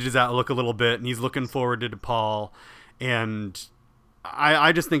of changed his outlook a little bit, and he's looking forward to DePaul. And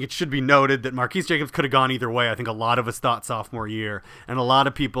I just think it should be noted that Marquise Jacobs could have gone either way. I think a lot of us thought sophomore year, and a lot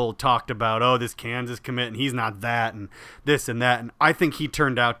of people talked about, this Kansas commit, and he's not that, and this and that. And I think he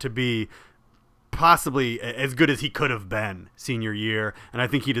turned out to be possibly as good as he could have been senior year, and I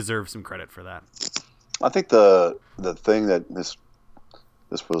think he deserves some credit for that. I think the thing that this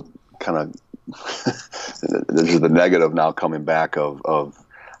was kind of this is the negative now coming back of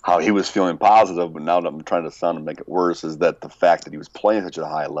how he was feeling positive, but now that I'm trying to sound and make it worse, is that the fact that he was playing such a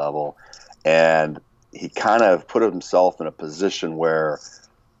high level, and he kind of put himself in a position where,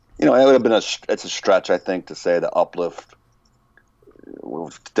 it would have been it's a stretch, I think, to say the Uplift,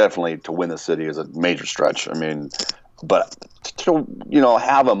 definitely to win the city is a major stretch. I mean, but to,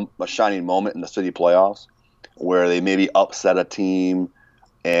 have a shining moment in the city playoffs where they maybe upset a team,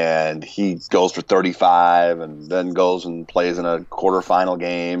 and he goes for 35 and then goes and plays in a quarterfinal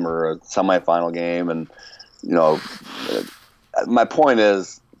game or a semifinal game. And, my point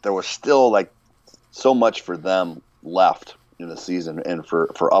is there was still so much for them left in the season, and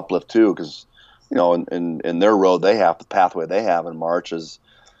for Uplift too, because, in their road they have, the pathway they have in March is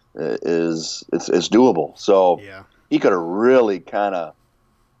doable. So yeah, he could have really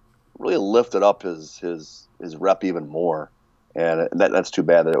lifted up his rep even more. And that's too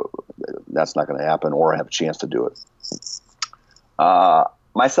bad that that's not going to happen or have a chance to do it.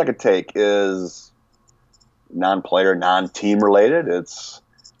 My second take is non-player, non-team related. It's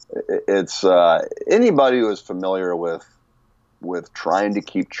anybody who is familiar with trying to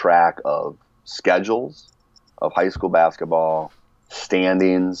keep track of schedules of high school basketball,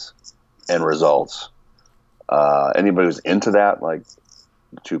 standings, and results. Anybody who's into that, like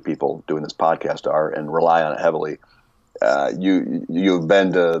the two people doing this podcast are, and rely on it heavily. You've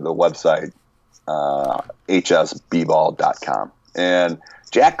been to the website hsbball.com, and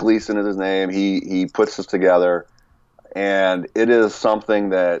Jack Gleason is his name. He puts this together, and it is something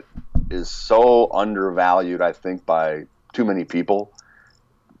that is so undervalued, I think, by too many people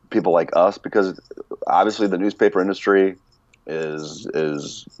like us, because obviously the newspaper industry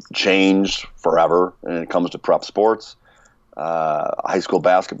is changed forever, and it comes to prep sports. High school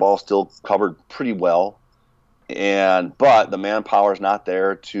basketball still covered pretty well. But the manpower is not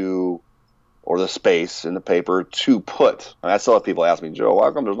there or the space in the paper to put. I still have people ask me, Joe,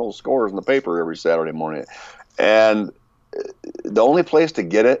 how come there's no scores in the paper every Saturday morning? And the only place to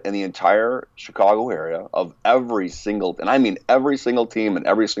get it in the entire Chicago area of every single, and I mean every single team in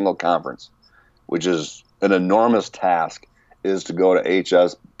every single conference, which is an enormous task, is to go to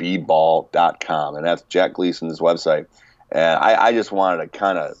hsbball.com. And that's Jack Gleason's website. And I just wanted to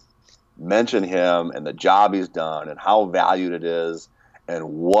kind of mention him and the job he's done and how valued it is and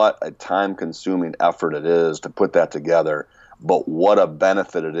what a time-consuming effort it is to put that together, but what a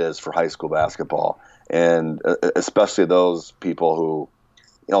benefit it is for high school basketball, and especially those people who,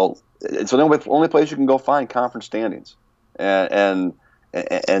 it's the only place you can go find conference standings and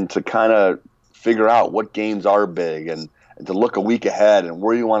to kind of figure out what games are big and to look a week ahead and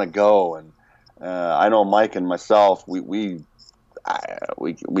where you want to go. And I know Mike and myself, we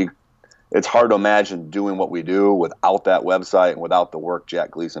it's hard to imagine doing what we do without that website and without the work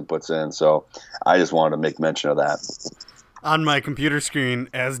Jack Gleason puts in. So I just wanted to make mention of that. On my computer screen,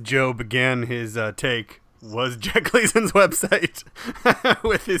 as Joe began his take, was Jack Gleason's website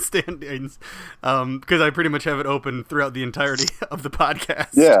with his standings, because I pretty much have it open throughout the entirety of the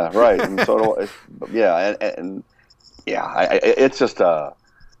podcast. Yeah, right. And so it's just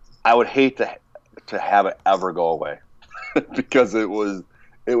I would hate to have it ever go away because it would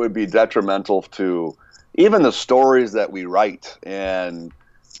be detrimental to even the stories that we write and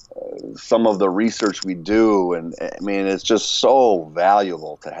some of the research we do. And I mean, it's just so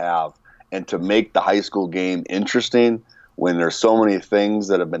valuable to have and to make the high school game interesting when there's so many things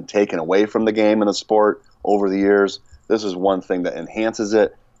that have been taken away from the game and the sport over the years. This is one thing that enhances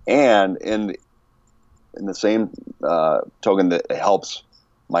it. And in the same token, that it helps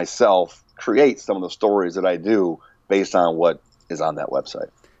myself create some of the stories that I do based on what is on that website.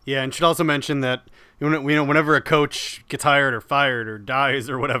 Yeah, and should also mention that whenever a coach gets hired or fired or dies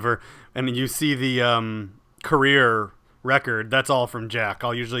or whatever, and you see the career record, that's all from Jack.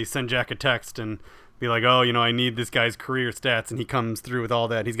 I'll usually send Jack a text and be like, I need this guy's career stats, and he comes through with all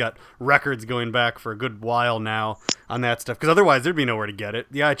that. He's got records going back for a good while now on that stuff, because otherwise there'd be nowhere to get it.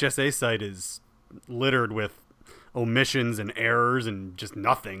 The IHSA site is littered with omissions and errors and just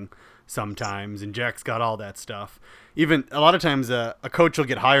nothing sometimes. And Jack's got all that stuff. Even a lot of times a coach will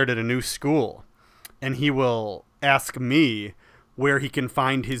get hired at a new school and he will ask me where he can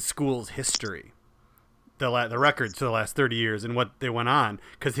find his school's history, the records for the last 30 years and what they went on,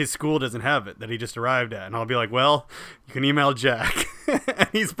 because his school doesn't have it that he just arrived at. And I'll be like, well, you can email Jack. And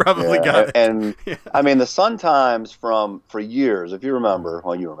he's probably got it. And I mean, the Sun Times for years, if you remember,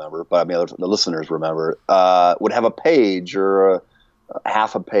 well, you remember, but I mean, the listeners remember, would have a page or a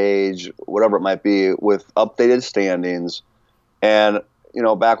half a page, whatever it might be, with updated standings. And,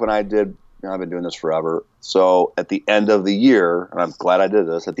 back when I did, I've been doing this forever. So at the end of the year, and I'm glad I did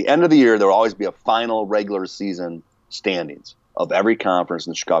this, at the end of the year, there will always be a final regular season standings of every conference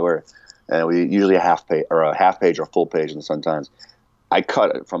in the Chicago area. And we usually a half page or a full page in the Sun Times. I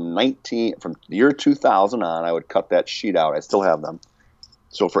cut it from the year 2000 on. I would cut that sheet out. I still have them.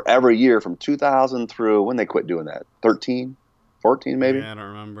 So for every year from 2000 through, when they quit doing that, 13, 14 maybe? Yeah, I don't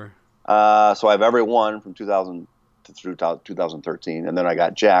remember. So I have every one from 2000 through 2013. And then I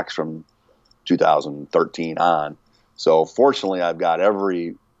got Jack's from 2013 on. So fortunately, I've got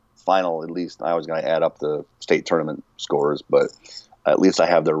every final, at least. I was going to add up the state tournament scores, but at least I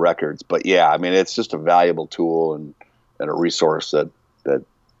have their records. But yeah, I mean, it's just a valuable tool and a resource that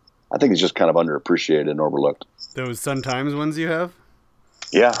I think is just kind of underappreciated and overlooked. Those Sun Times ones you have?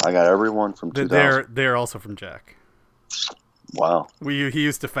 Yeah, I got every one from 2000. They're also from Jack. Wow. He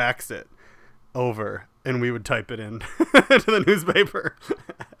used to fax it over, and we would type it in to the newspaper.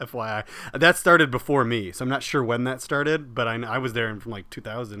 FYI. That started before me, so I'm not sure when that started, but I was there from like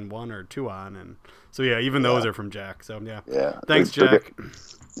 2001 or 2 on, and so yeah, even those are from Jack. So yeah. Thanks, Jack.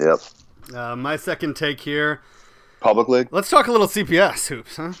 Yep. My second take here. Public League. Let's talk a little CPS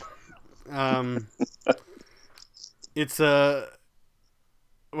hoops, huh? It's well,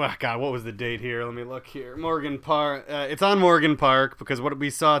 God, what was the date here? Let me look here. Morgan Park. It's on Morgan Park because what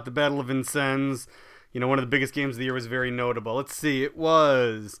we saw at the Battle of Vincennes, one of the biggest games of the year, was very notable. Let's see. It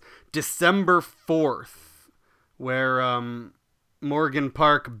was December 4th where Morgan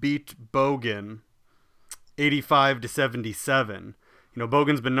Park beat Bogan 85-77.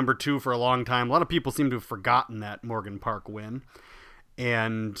 Bogan's been number 2 for a long time. A lot of people seem to have forgotten that Morgan Park win.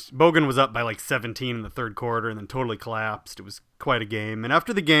 And Bogan was up by like 17 in the third quarter and then totally collapsed. It was quite a game. And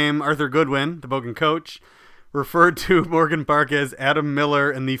after the game, Arthur Goodwin, the Bogan coach, referred to Morgan Park as Adam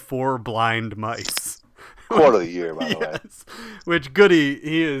Miller and the 4 blind mice. Quote of the year, by the way. Which Goody,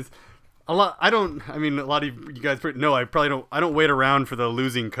 he is. A lot of you guys know I don't wait around for the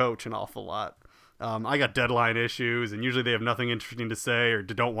losing coach an awful lot. I got deadline issues, and usually they have nothing interesting to say or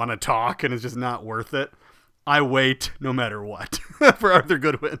don't want to talk, and it's just not worth it. I wait no matter what for Arthur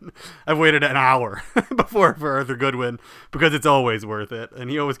Goodwin. I've waited an hour before for Arthur Goodwin because it's always worth it,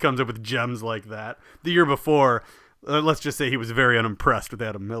 and he always comes up with gems like that. The year before, let's just say he was very unimpressed with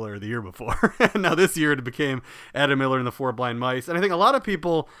Adam Miller the year before. And now this year it became Adam Miller and the 4 blind mice, and I think a lot of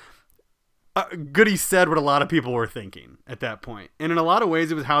people... Goody said what a lot of people were thinking at that point, and in a lot of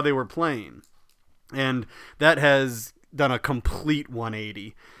ways it was how they were playing. And that has done a complete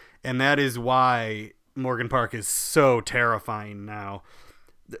 180. And that is why Morgan Park is so terrifying now.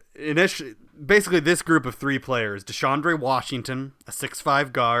 Basically, this group of 3 players, DeShondre Washington, a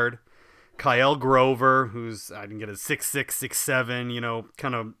 6'5 guard, Kyle Grover, who's, I didn't get a 6'6", 6'7",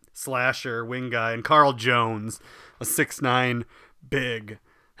 kind of slasher wing guy, and Carl Jones, a 6'9 big,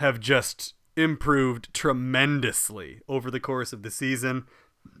 have just improved tremendously over the course of the season.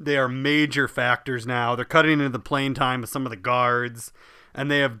 They are major factors now. They're cutting into the playing time of some of the guards, and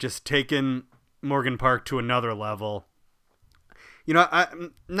they have just taken Morgan Park to another level.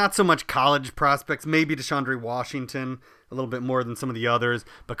 Not so much college prospects, maybe DeShondre Washington a little bit more than some of the others,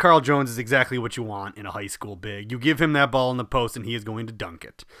 but Carl Jones is exactly what you want in a high school big. You give him that ball in the post, and he is going to dunk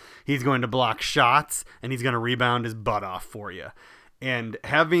it. He's going to block shots, and he's going to rebound his butt off for you. And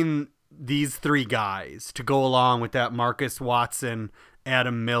having these 3 guys to go along with that Marcus Watson,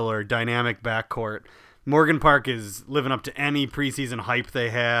 Adam Miller dynamic backcourt, Morgan Park is living up to any preseason hype they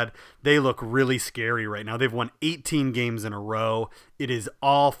had. They look really scary right now. They've won 18 games in a row. It is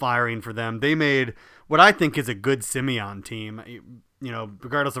all firing for them. They made what I think is a good Simeon team.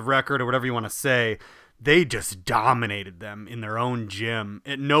 Regardless of record or whatever you want to say, they just dominated them in their own gym.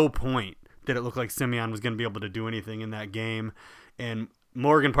 At no point did it look like Simeon was going to be able to do anything in that game. And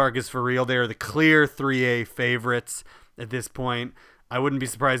Morgan Park is for real. They are the clear 3A favorites at this point. I wouldn't be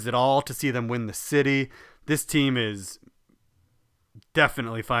surprised at all to see them win the city. This team is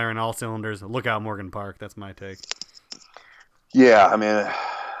definitely firing all cylinders. Look out, Morgan Park. That's my take. Yeah, I mean,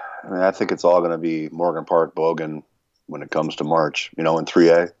 I think it's all going to be Morgan Park, Bogan when it comes to March, in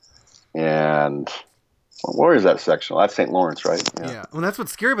 3A. And Where is that sectional? That's St. Lawrence, right? Yeah. Well, that's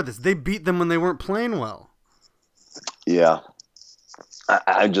what's scary about this. They beat them when they weren't playing well. Yeah.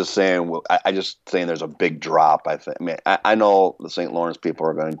 I'm just saying. I just saying there's a big drop. I think. I mean, I know the St. Lawrence people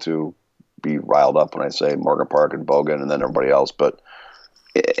are going to be riled up when I say Morgan Park and Bogan and then everybody else, but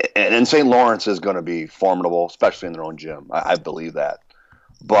and St. Lawrence is going to be formidable, especially in their own gym. I believe that.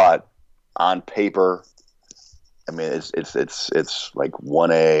 But on paper, I mean, it's like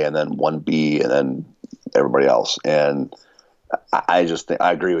 1A and then 1B and then everybody else. And I just think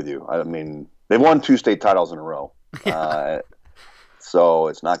I agree with you. I mean, they've won 2 state titles in a row. So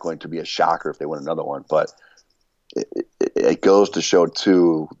it's not going to be a shocker if they win another one. But it goes to show,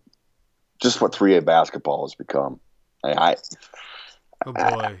 too, just what 3A basketball has become. Oh,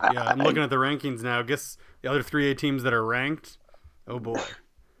 boy. Yeah, I'm looking at the rankings now. I guess the other 3A teams that are ranked, oh, boy.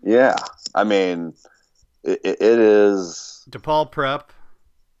 Yeah. I mean, it is... DePaul Prep.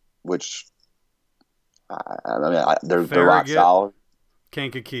 Which, I mean, they're rock solid.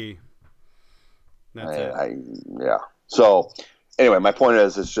 Kankakee. That's it. Yeah. So, anyway, my point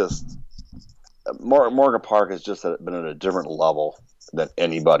is, it's just Morgan Park has just been at a different level than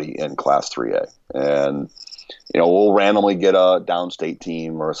anybody in Class 3A. And, we'll randomly get a downstate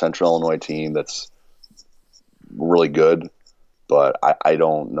team or a Central Illinois team that's really good. But I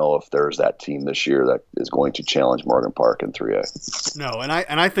don't know if there's that team this year that is going to challenge Morgan Park in 3A. No, and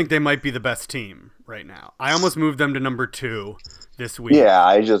I think they might be the best team right now. I almost moved them to number 2 this week.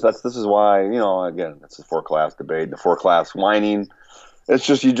 Yeah, this is why, again, it's a 4-class debate, the 4-class whining. It's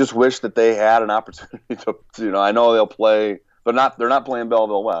just you just wish that they had an opportunity to I know they'll play, but they're not playing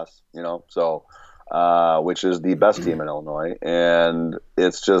Belleville West, so which is the best team in Illinois, and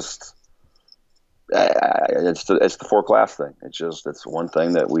it's just. It's the 4-class thing. It's one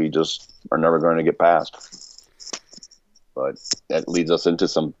thing that we just are never going to get past. But that leads us into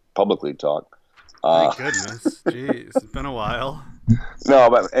some public league talk. Thank goodness. Jeez, it's been a while. No,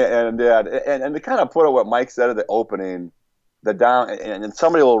 but and to kind of put it what Mike said at the opening, and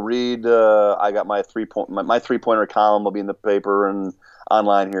somebody will read. I got my 3-pointer column will be in the paper and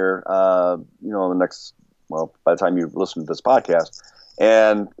online here. The next by the time you listen to this podcast,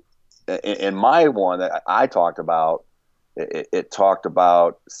 and. In my one that I talked about, it talked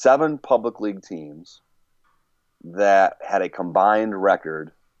about 7 public league teams that had a combined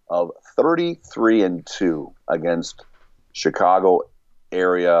record of 33-2 against Chicago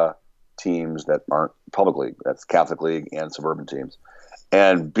area teams that aren't public league. That's Catholic League and suburban teams,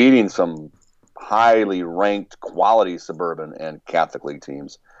 and beating some highly ranked quality suburban and Catholic League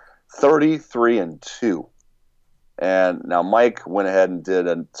teams, 33-2. And now Mike went ahead and did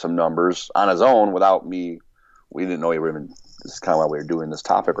some numbers on his own without me. We didn't know we were even. This is kind of why we were doing this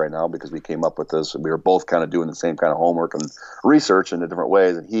topic right now, because we came up with this. We were both kind of doing the same kind of homework and research in different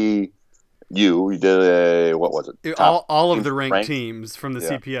ways. And you did what was it? All of the ranked teams from the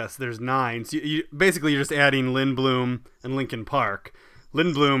CPS. There's 9. So basically you're just adding Lindblom and Lincoln Park.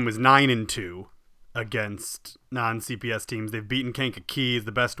 Lindblom was 9-2 against non-CPS teams. They've beaten Kankakee, is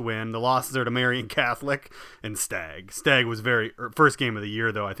the best win. The losses are to Marian Catholic and Stagg. Stagg was first game of the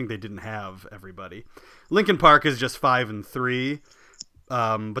year, though. I think they didn't have everybody. Lincoln Park is just 5-3,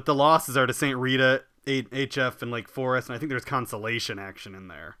 but the losses are to St. Rita, HF, and Lake Forest, and I think there's consolation action in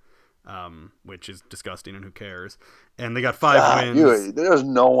there, which is disgusting, and who cares? And they got 5 wins. There's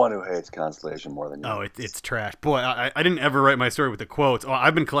no one who hates consolation more than you. Oh, it's trash. Boy, I didn't ever write my story with the quotes. Oh,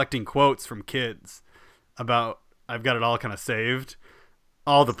 I've been collecting quotes from kids I've got it all kind of saved.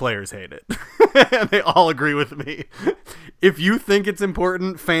 All the players hate it. And they all agree with me. If you think it's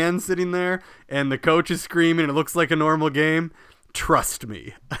important, fans sitting there, and the coach is screaming and it looks like a normal game, trust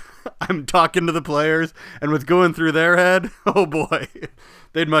me. I'm talking to the players, and what's going through their head, oh boy,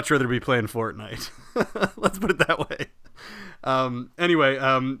 they'd much rather be playing Fortnite. Let's put it that way. Anyway,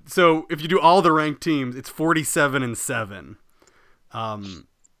 so if you do all the ranked teams, it's 47-7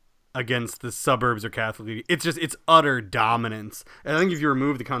 against the suburbs or Catholic League. It's utter dominance. And I think if you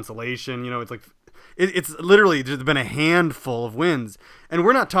remove the consolation, it's like it's literally there's been a handful of wins, and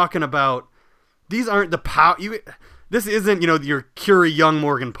we're not talking about these aren't the power. This isn't your Curie Young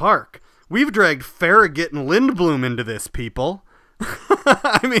Morgan Park. We've dragged Farragut and Lindblom into this, people.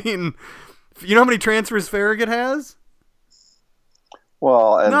 I mean, you know how many transfers Farragut has?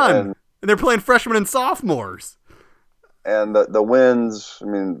 Well, none. And they're playing freshmen and sophomores. And the wins, I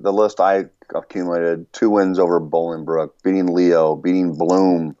mean, the list I accumulated: 2 wins over Bolingbrook, beating Leo, beating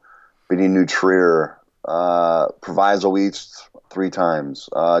Bloom, beating New Trier, Proviso East 3 times,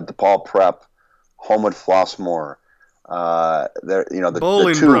 DePaul Prep, Homewood Flossmoor.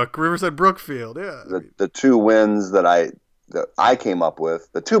 Bolingbrook, Riverside Brookfield, yeah. The 2 wins that I came up with,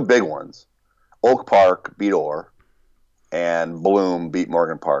 the 2 big ones, Oak Park beat Orr, and Bloom beat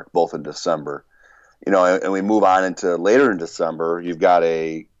Morgan Park, both in December. And we move on into later in December. You've got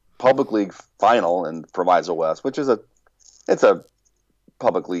a public league final in Proviso West, which is it's a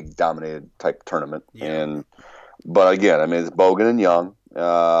public league dominated type tournament. Yeah. But again, I mean, it's Bogan and Young.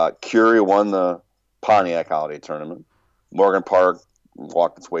 Curie won the Pontiac Holiday Tournament. Morgan Park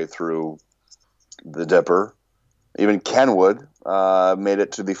walked its way through the Dipper. Even Kenwood made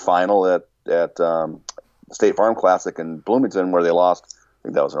it to the final at State Farm Classic in Bloomington, where they lost. I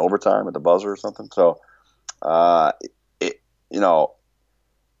think that was an overtime at the buzzer or something. So,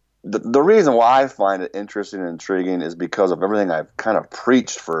 the reason why I find it interesting and intriguing is because of everything I've kind of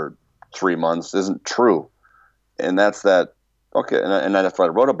preached for 3 months isn't true, and that's that. Okay, and that's what I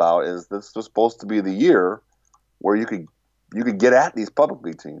wrote about. Is this was supposed to be the year where you could get at these public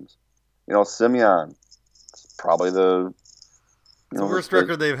league teams? Simeon, probably the worst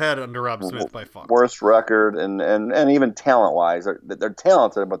record they've had under Rob Smith by far. Worst record, and even talent wise, they're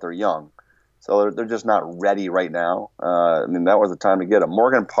talented, but they're young, so they're just not ready right now. I mean, that was the time to get them.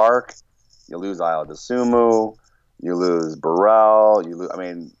 Morgan Park, you lose Isla DeSumo, you lose Burrell,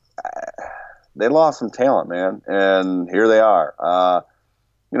 they lost some talent, man, and here they are.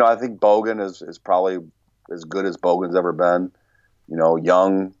 I think Bogan is probably as good as Bogan's ever been.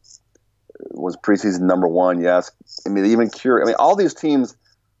 Young was preseason number 1, yes. I mean, even Curie. I mean, all these teams.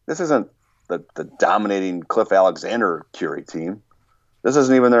 This isn't the dominating Cliff Alexander Curie team. This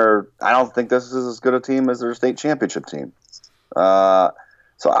isn't even their. I don't think this is as good a team as their state championship team. So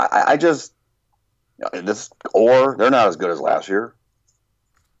I just they're not as good as last year.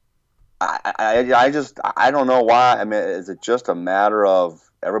 I don't know why. I mean, is it just a matter of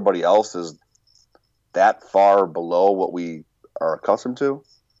everybody else is that far below what we are accustomed to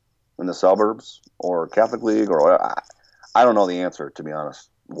in the suburbs or Catholic League, or I don't know the answer, to be honest.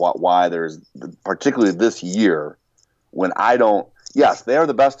 Why there's particularly this year when I don't. Yes, they are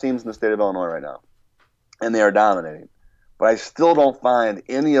the best teams in the state of Illinois right now, and they are dominating. But I still don't find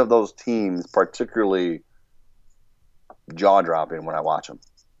any of those teams particularly jaw dropping when I watch them.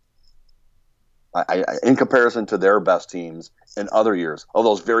 I in comparison to their best teams in other years of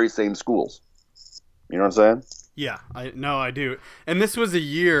those very same schools. You know what I'm saying? Yeah, I do. And this was a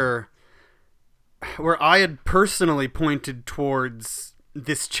year where I had personally pointed towards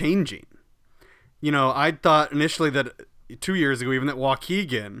this changing. I thought initially that 2 years ago, even that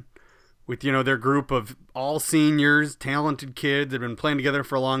Waukegan, with, their group of all seniors, talented kids that had been playing together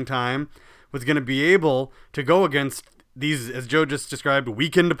for a long time, was going to be able to go against these, as Joe just described,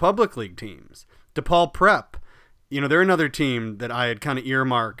 weekend public league teams. DePaul Prep, they're another team that I had kind of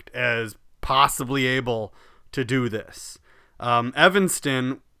earmarked as possibly able to do this.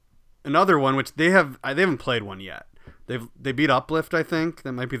 Evanston, another one, which they haven't played one yet. They beat Uplift, I think.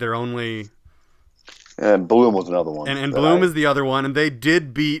 That might be their only. And Bloom was another one. And Bloom is the other one, and they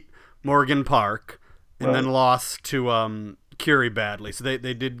did beat Morgan Park, and then lost to Curie badly. So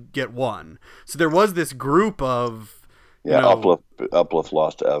they did get one. So there was this group of. Uplift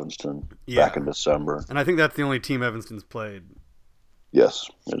lost to Evanston back in December. And I think that's the only team Evanston's played. Yes,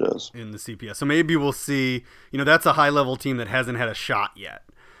 it is. In the CPS. So maybe we'll see, that's a high-level team that hasn't had a shot yet.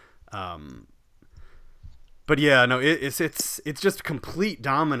 But yeah, no, it's just complete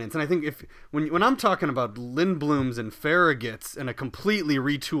dominance. And I think when I'm talking about Lindblooms and Farragut's and a completely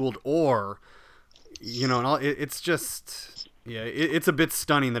retooled Orr, it's just, it's a bit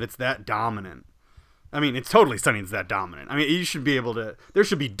stunning that it's that dominant. I mean, it's totally stunning it's that dominant. I mean, there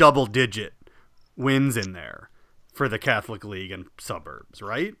should be double-digit wins in there for the Catholic League and suburbs,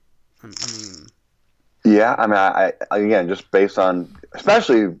 right? I mean... Yeah, I mean, I again, just based on,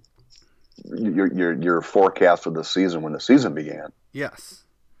 especially your forecast of the season when the season began. Yes.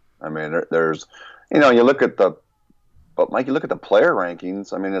 I mean, there's, you look at Mike, you look at the player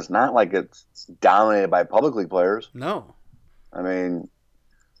rankings. I mean, it's not like it's dominated by public league players. No. I mean,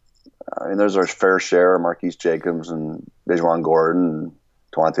 there's our fair share of Marquise Jacobs and Dejuan Gordon and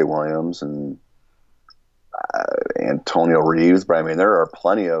Twante Williams and Antonio Reeves, but I mean, there are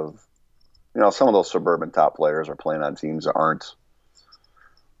plenty of, some of those suburban top players are playing on teams that aren't,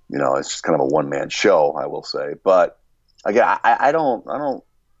 it's just kind of a one-man show, I will say. But again, I don't. I'm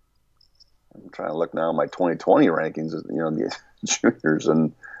trying to look now at my 2020 rankings, the juniors,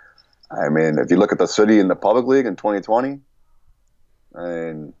 and I mean, if you look at the city in the public league in 2020, I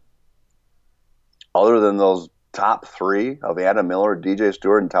mean, other than those top three of Adam Miller, DJ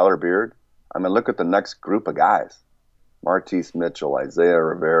Stewart, and Tyler Beard, I mean, look at the next group of guys. Martise Mitchell, Isaiah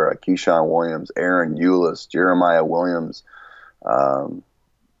Rivera, Keyshawn Williams, Aaron Eulis, Jeremiah Williams,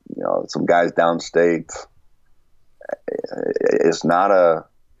 some guys downstate. It's not a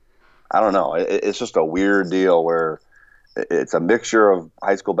I don't know. It's just a weird deal where it's a mixture of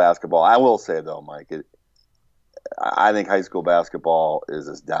high school basketball. I will say though, Mike, I think high school basketball is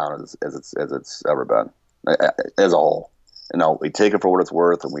as down as it's ever been as a whole. You know, we take it for what it's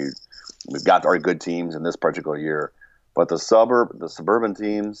worth, and we've got our good teams in this particular year, but the suburban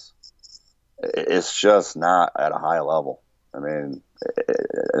teams, it's just not at a high level. I mean,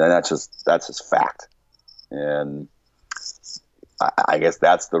 and that's just fact, and I guess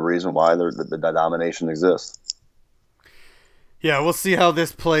that's the reason why the domination exists. Yeah, we'll see how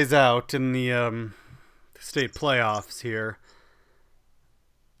this plays out in the state playoffs here.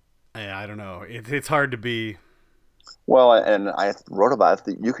 Yeah, I don't know. It's hard to be. Well, and I wrote about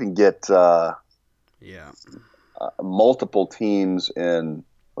it. You can get Yeah. multiple teams in,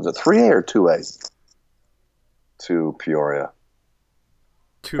 was it 3A or 2A to Peoria?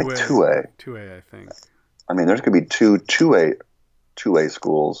 Two I think 2A. 2A, I think. I mean, there's going to be two A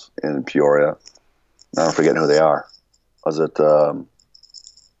schools in Peoria. Now I'm forgetting who they are. Was it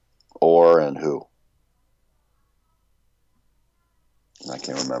Orr and who? I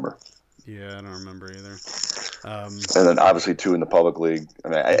can't remember. Yeah, I don't remember either. And then obviously two in the public league. I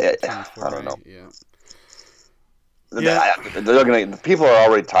mean, I don't know. Yeah. They're gonna. People are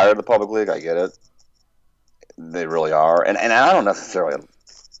already tired of the public league. I get it. They really are, and I don't necessarily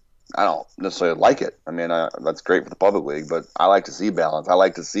like it. I mean, that's great for the public league, but I like to see balance. I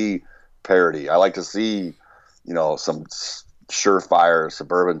like to see parity. I like to see, some surefire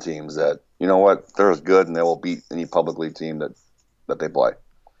suburban teams that, you know what, they're as good and they will beat any public league team that they play.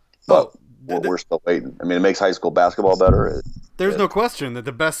 But we're still waiting. I mean, it makes high school basketball better. There's no question that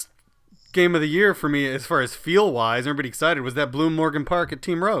the best game of the year for me, as far as feel-wise, everybody excited, was that Bloom Morgan Park at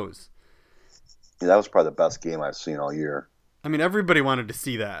Team Rose. Yeah, that was probably the best game I've seen all year. I mean, everybody wanted to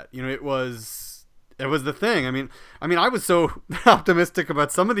see that. It was the thing. I mean, I was so optimistic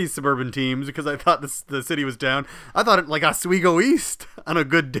about some of these suburban teams because I thought the city was down. I thought like Oswego East on a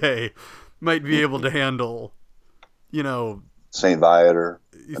good day might be able to handle, St. Viator,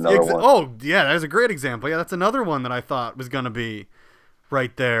 another one. Oh, yeah, that's a great example. Yeah, that's another one that I thought was going to be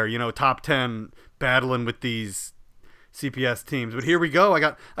right there, top 10 battling with these CPS teams. But here we go. I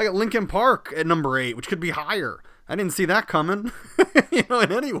got Lincoln Park at number 8, which could be higher. I didn't see that coming,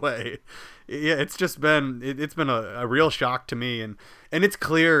 in any way. Yeah, it's just been it's been a real shock to me, and it's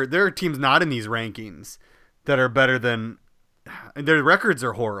clear there are teams not in these rankings that are better than their records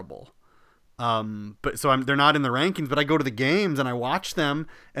are horrible. But so they're not in the rankings, but I go to the games and I watch them,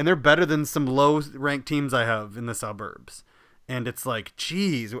 and they're better than some low ranked teams I have in the suburbs. And it's like,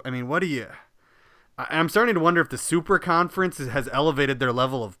 geez, I mean, what do you? I'm starting to wonder if the Super Conference has elevated their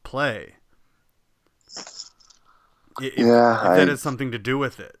level of play. If that has something to do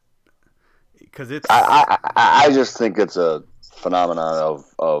with it, because it's. I just think it's a phenomenon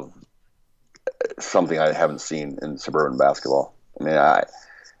of something I haven't seen in suburban basketball. I mean,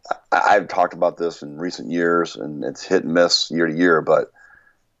 I've talked about this in recent years, and it's hit and miss year to year, but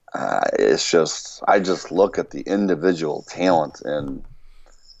it's just, I just look at the individual talent, and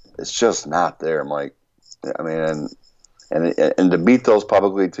it's just not there, Mike. I mean, and to beat those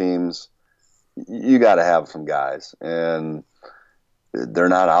public league teams, you got to have some guys, and they're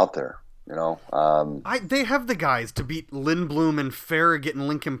not out there. They have the guys to beat Lindblom and Farragut in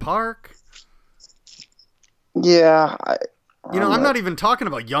Lincoln Park. Yeah, I'm not even talking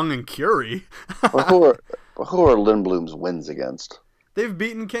about Young and Curie. But who are Lindblom's wins against? They've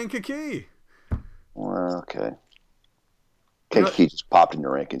beaten Kankakee. Well, okay. Kankakee just popped in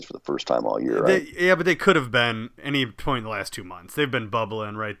your rankings for the first time all year, right? Yeah, but they could have been any point in the last 2 months. They've been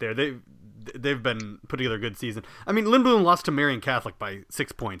bubbling right there. They've been putting together a good season. I mean, Lindblom lost to Marion Catholic by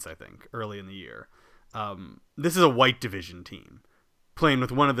 6 points, I think, early in the year. This is a white division team playing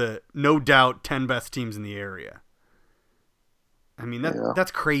with one of the, no doubt, 10 best teams in the area. I mean,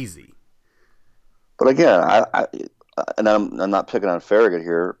 that's crazy. But again, I'm not picking on Farragut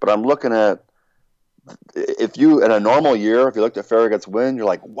here, but I'm looking at, if you, in a normal year, if you looked at Farragut's win, you're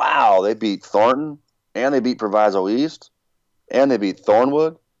like, wow, they beat Thornton, and they beat Proviso East, and they beat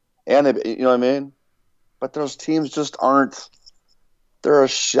Thornwood, and you know what I mean? But those teams just aren't, they're a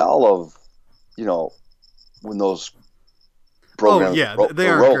shell of, when those programs. Oh, yeah, they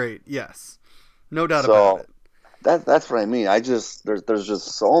aren't great, yes. No doubt about it. That's what I mean. There's just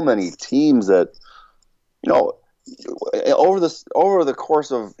so many teams that, over the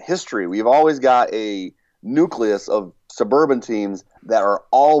course of history, we've always got a nucleus of suburban teams that are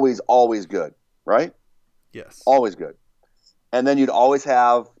always good, right? Yes. Always good. And then you'd always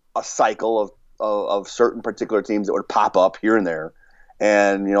have a cycle of certain particular teams that would pop up here and there.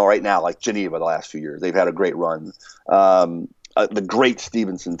 And, right now, like Geneva the last few years, they've had a great run. the great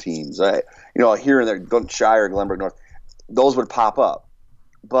Stevenson teams. Here and there, Shire, Glenbrook North, those would pop up.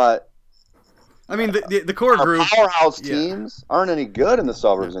 But I mean, the core our group, powerhouse teams aren't any good in the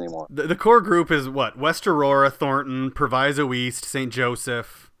suburbs anymore. The core group is what? West Aurora, Thornton, Proviso East, St.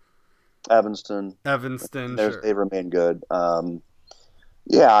 Joseph, Evanston. Sure. They remain good.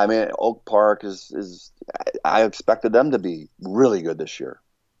 Yeah, I mean, Oak Park is. I expected them to be really good this year,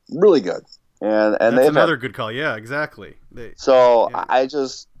 really good, and that's another good call. Yeah, exactly. I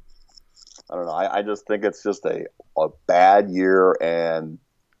don't know. I just think it's just a bad year, and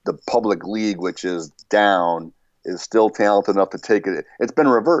the public league, which is down, is still talented enough to take it. It's been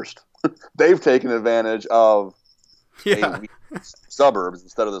reversed. They've taken advantage of a weak suburbs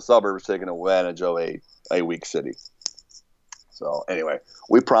instead of the suburbs taking advantage of a weak city. So anyway,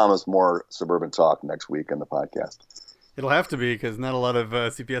 we promise more suburban talk next week in the podcast. It'll have to be because not a lot of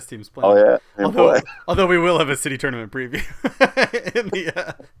CPS teams play. Oh yeah, although we will have a city tournament preview in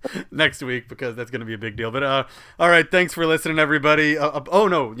the next week because that's going to be a big deal. But all right, thanks for listening, everybody. Oh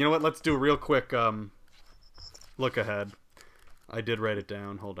no, you know what? Let's do a real quick look ahead. I did write it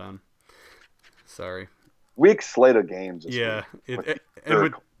down. Hold on. Sorry. Week slate of games. Yeah,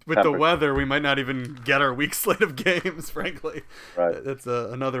 with the weather, we might not even get our week slate of games, frankly. Right. That's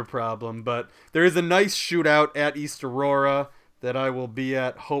another problem. But there is a nice shootout at East Aurora that I will be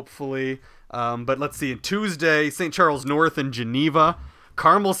at, hopefully. But let's see. Tuesday, St. Charles North and Geneva.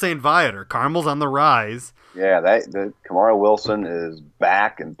 Carmel St. Viator. Carmel's on the rise. Yeah, Kamara Wilson is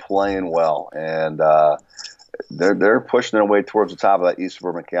back and playing well. And they're pushing their way towards the top of that East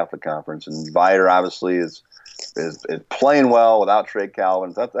Suburban Catholic Conference. And Viator, obviously, is playing well without Trey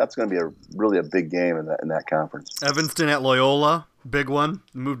Calvin. That's going to be really a big game in that conference. Evanston at Loyola, big one.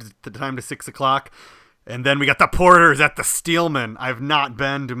 Moved the time to 6:00, and then we got the Porters at the Steelman. I've not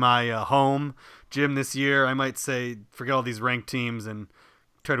been to my home gym this year. I might say forget all these ranked teams and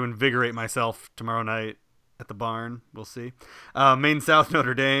try to invigorate myself tomorrow night at the barn. We'll see. Maine South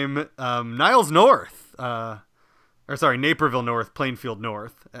Notre Dame, Niles North. Naperville North, Plainfield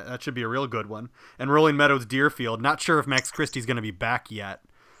North. That should be a real good one. And Rolling Meadows, Deerfield. Not sure if Max Christie's going to be back yet.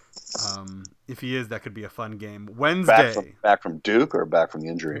 If he is, that could be a fun game. Wednesday. Back from Duke or back from the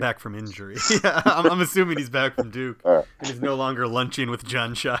injury? Back from injury. Yeah, I'm assuming he's back from Duke. All right. And he's no longer lunching with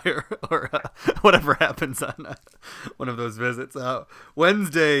John Shire or whatever happens on one of those visits.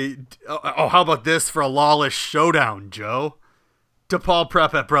 Wednesday. How about this for a lawless showdown, Joe? DePaul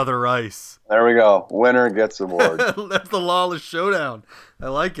Prep at Brother Rice. There we go. Winner gets award. That's the lawless showdown. I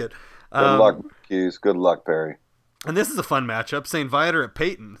like it. Good luck, Keys. Good luck, Perry. And this is a fun matchup. St. Viator at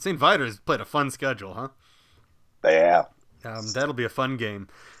Peyton. St. Viator's played a fun schedule, huh? They have. That'll be a fun game.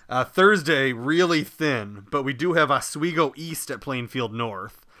 Thursday, really thin, but we do have Oswego East at Plainfield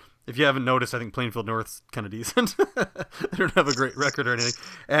North. If you haven't noticed, I think Plainfield North's kind of decent. They don't have a great record or anything.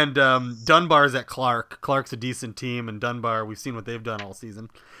 And Dunbar's at Clark. Clark's a decent team, and Dunbar, we've seen what they've done all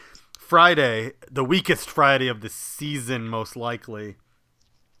season. Friday, the weakest Friday of the season, most likely.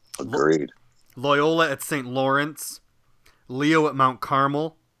 Agreed. Loyola at St. Lawrence. Leo at Mount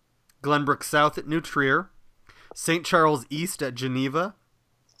Carmel. Glenbrook South at New Trier. St. Charles East at Geneva.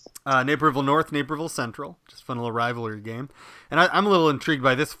 Naperville North, Naperville Central. Just a fun little rivalry game. And I'm a little intrigued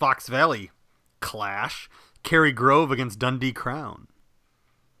by this Fox Valley clash. Cary Grove against Dundee Crown.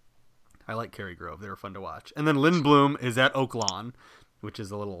 I like Cary Grove. They were fun to watch. And then Lindblom is at Oak Lawn, which is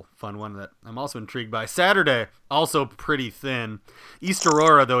a little fun one that I'm also intrigued by. Saturday, also pretty thin. East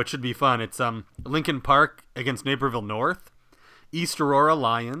Aurora, though, it should be fun. It's Lincoln Park against Naperville North. East Aurora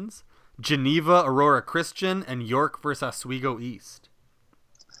Lions. Geneva Aurora Christian. And York versus Oswego East.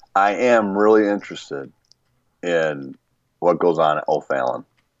 I am really interested in what goes on at O'Fallon.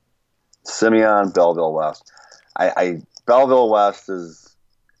 Simeon, Belleville West. Belleville West is,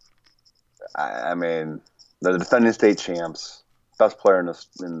 I mean, they're the defending state champs, best player in the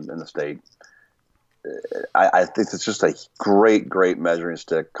state. I think it's just a great measuring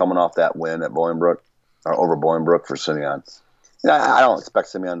stick coming off that win at Bolingbrook, or over Bolingbrook for Simeon. I don't expect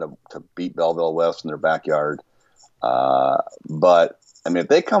Simeon to beat Belleville West in their backyard, but I mean, if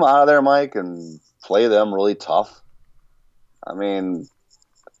they come out of there, Mike, and play them really tough, I mean,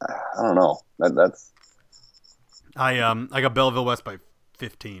 I don't know. That's. I got Belleville West by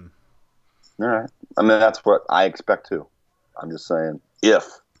 15. All right. I mean, that's what I expect too. I'm just saying, if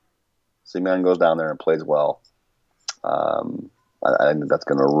Simeon goes down there and plays well, I think that's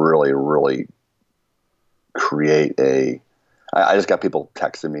going to really create a. I just got people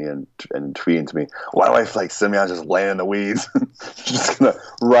texting me and tweeting to me, why do I feel like Simeon's just laying in the weeds? Just going to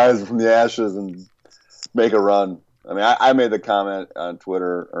rise from the ashes and make a run. I mean, I made the comment on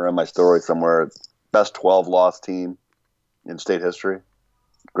Twitter or on my story somewhere, best 12 loss team in state history.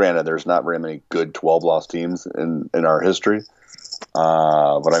 Granted, there's not very many good 12-loss teams in our history,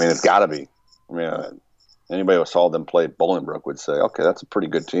 but I mean, it's got to be. I mean, anybody who saw them play Bolingbrook would say, okay, that's a pretty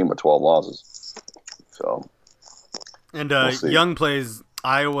good team with 12 losses. So, And we'll see. Young plays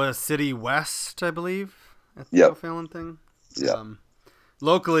Iowa City West, I believe, at the Yep. O'Fallon thing. Yeah.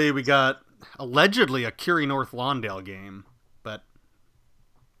 Locally, we got allegedly a Curie North Lawndale game, but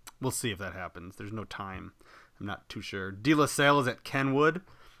we'll see if that happens. There's no time. I'm not too sure. De La Salle is at Kenwood.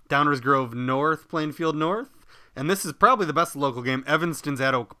 Downers Grove North, Plainfield North. And this is probably the best local game. Evanston's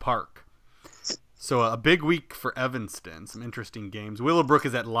at Oak Park. So a big week for Evanston. Some interesting games. Willowbrook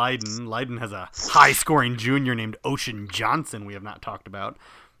is at Leiden. Leiden has a high-scoring junior named Ocean Johnson we have not talked about.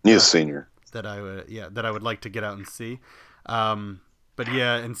 He's a senior. That I would like to get out and see. But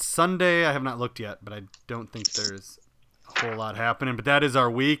yeah, and Sunday I have not looked yet, but I don't think there's a whole lot happening. But that is our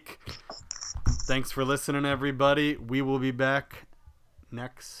week. Thanks for listening, everybody. We will be back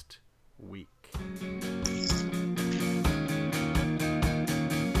next week.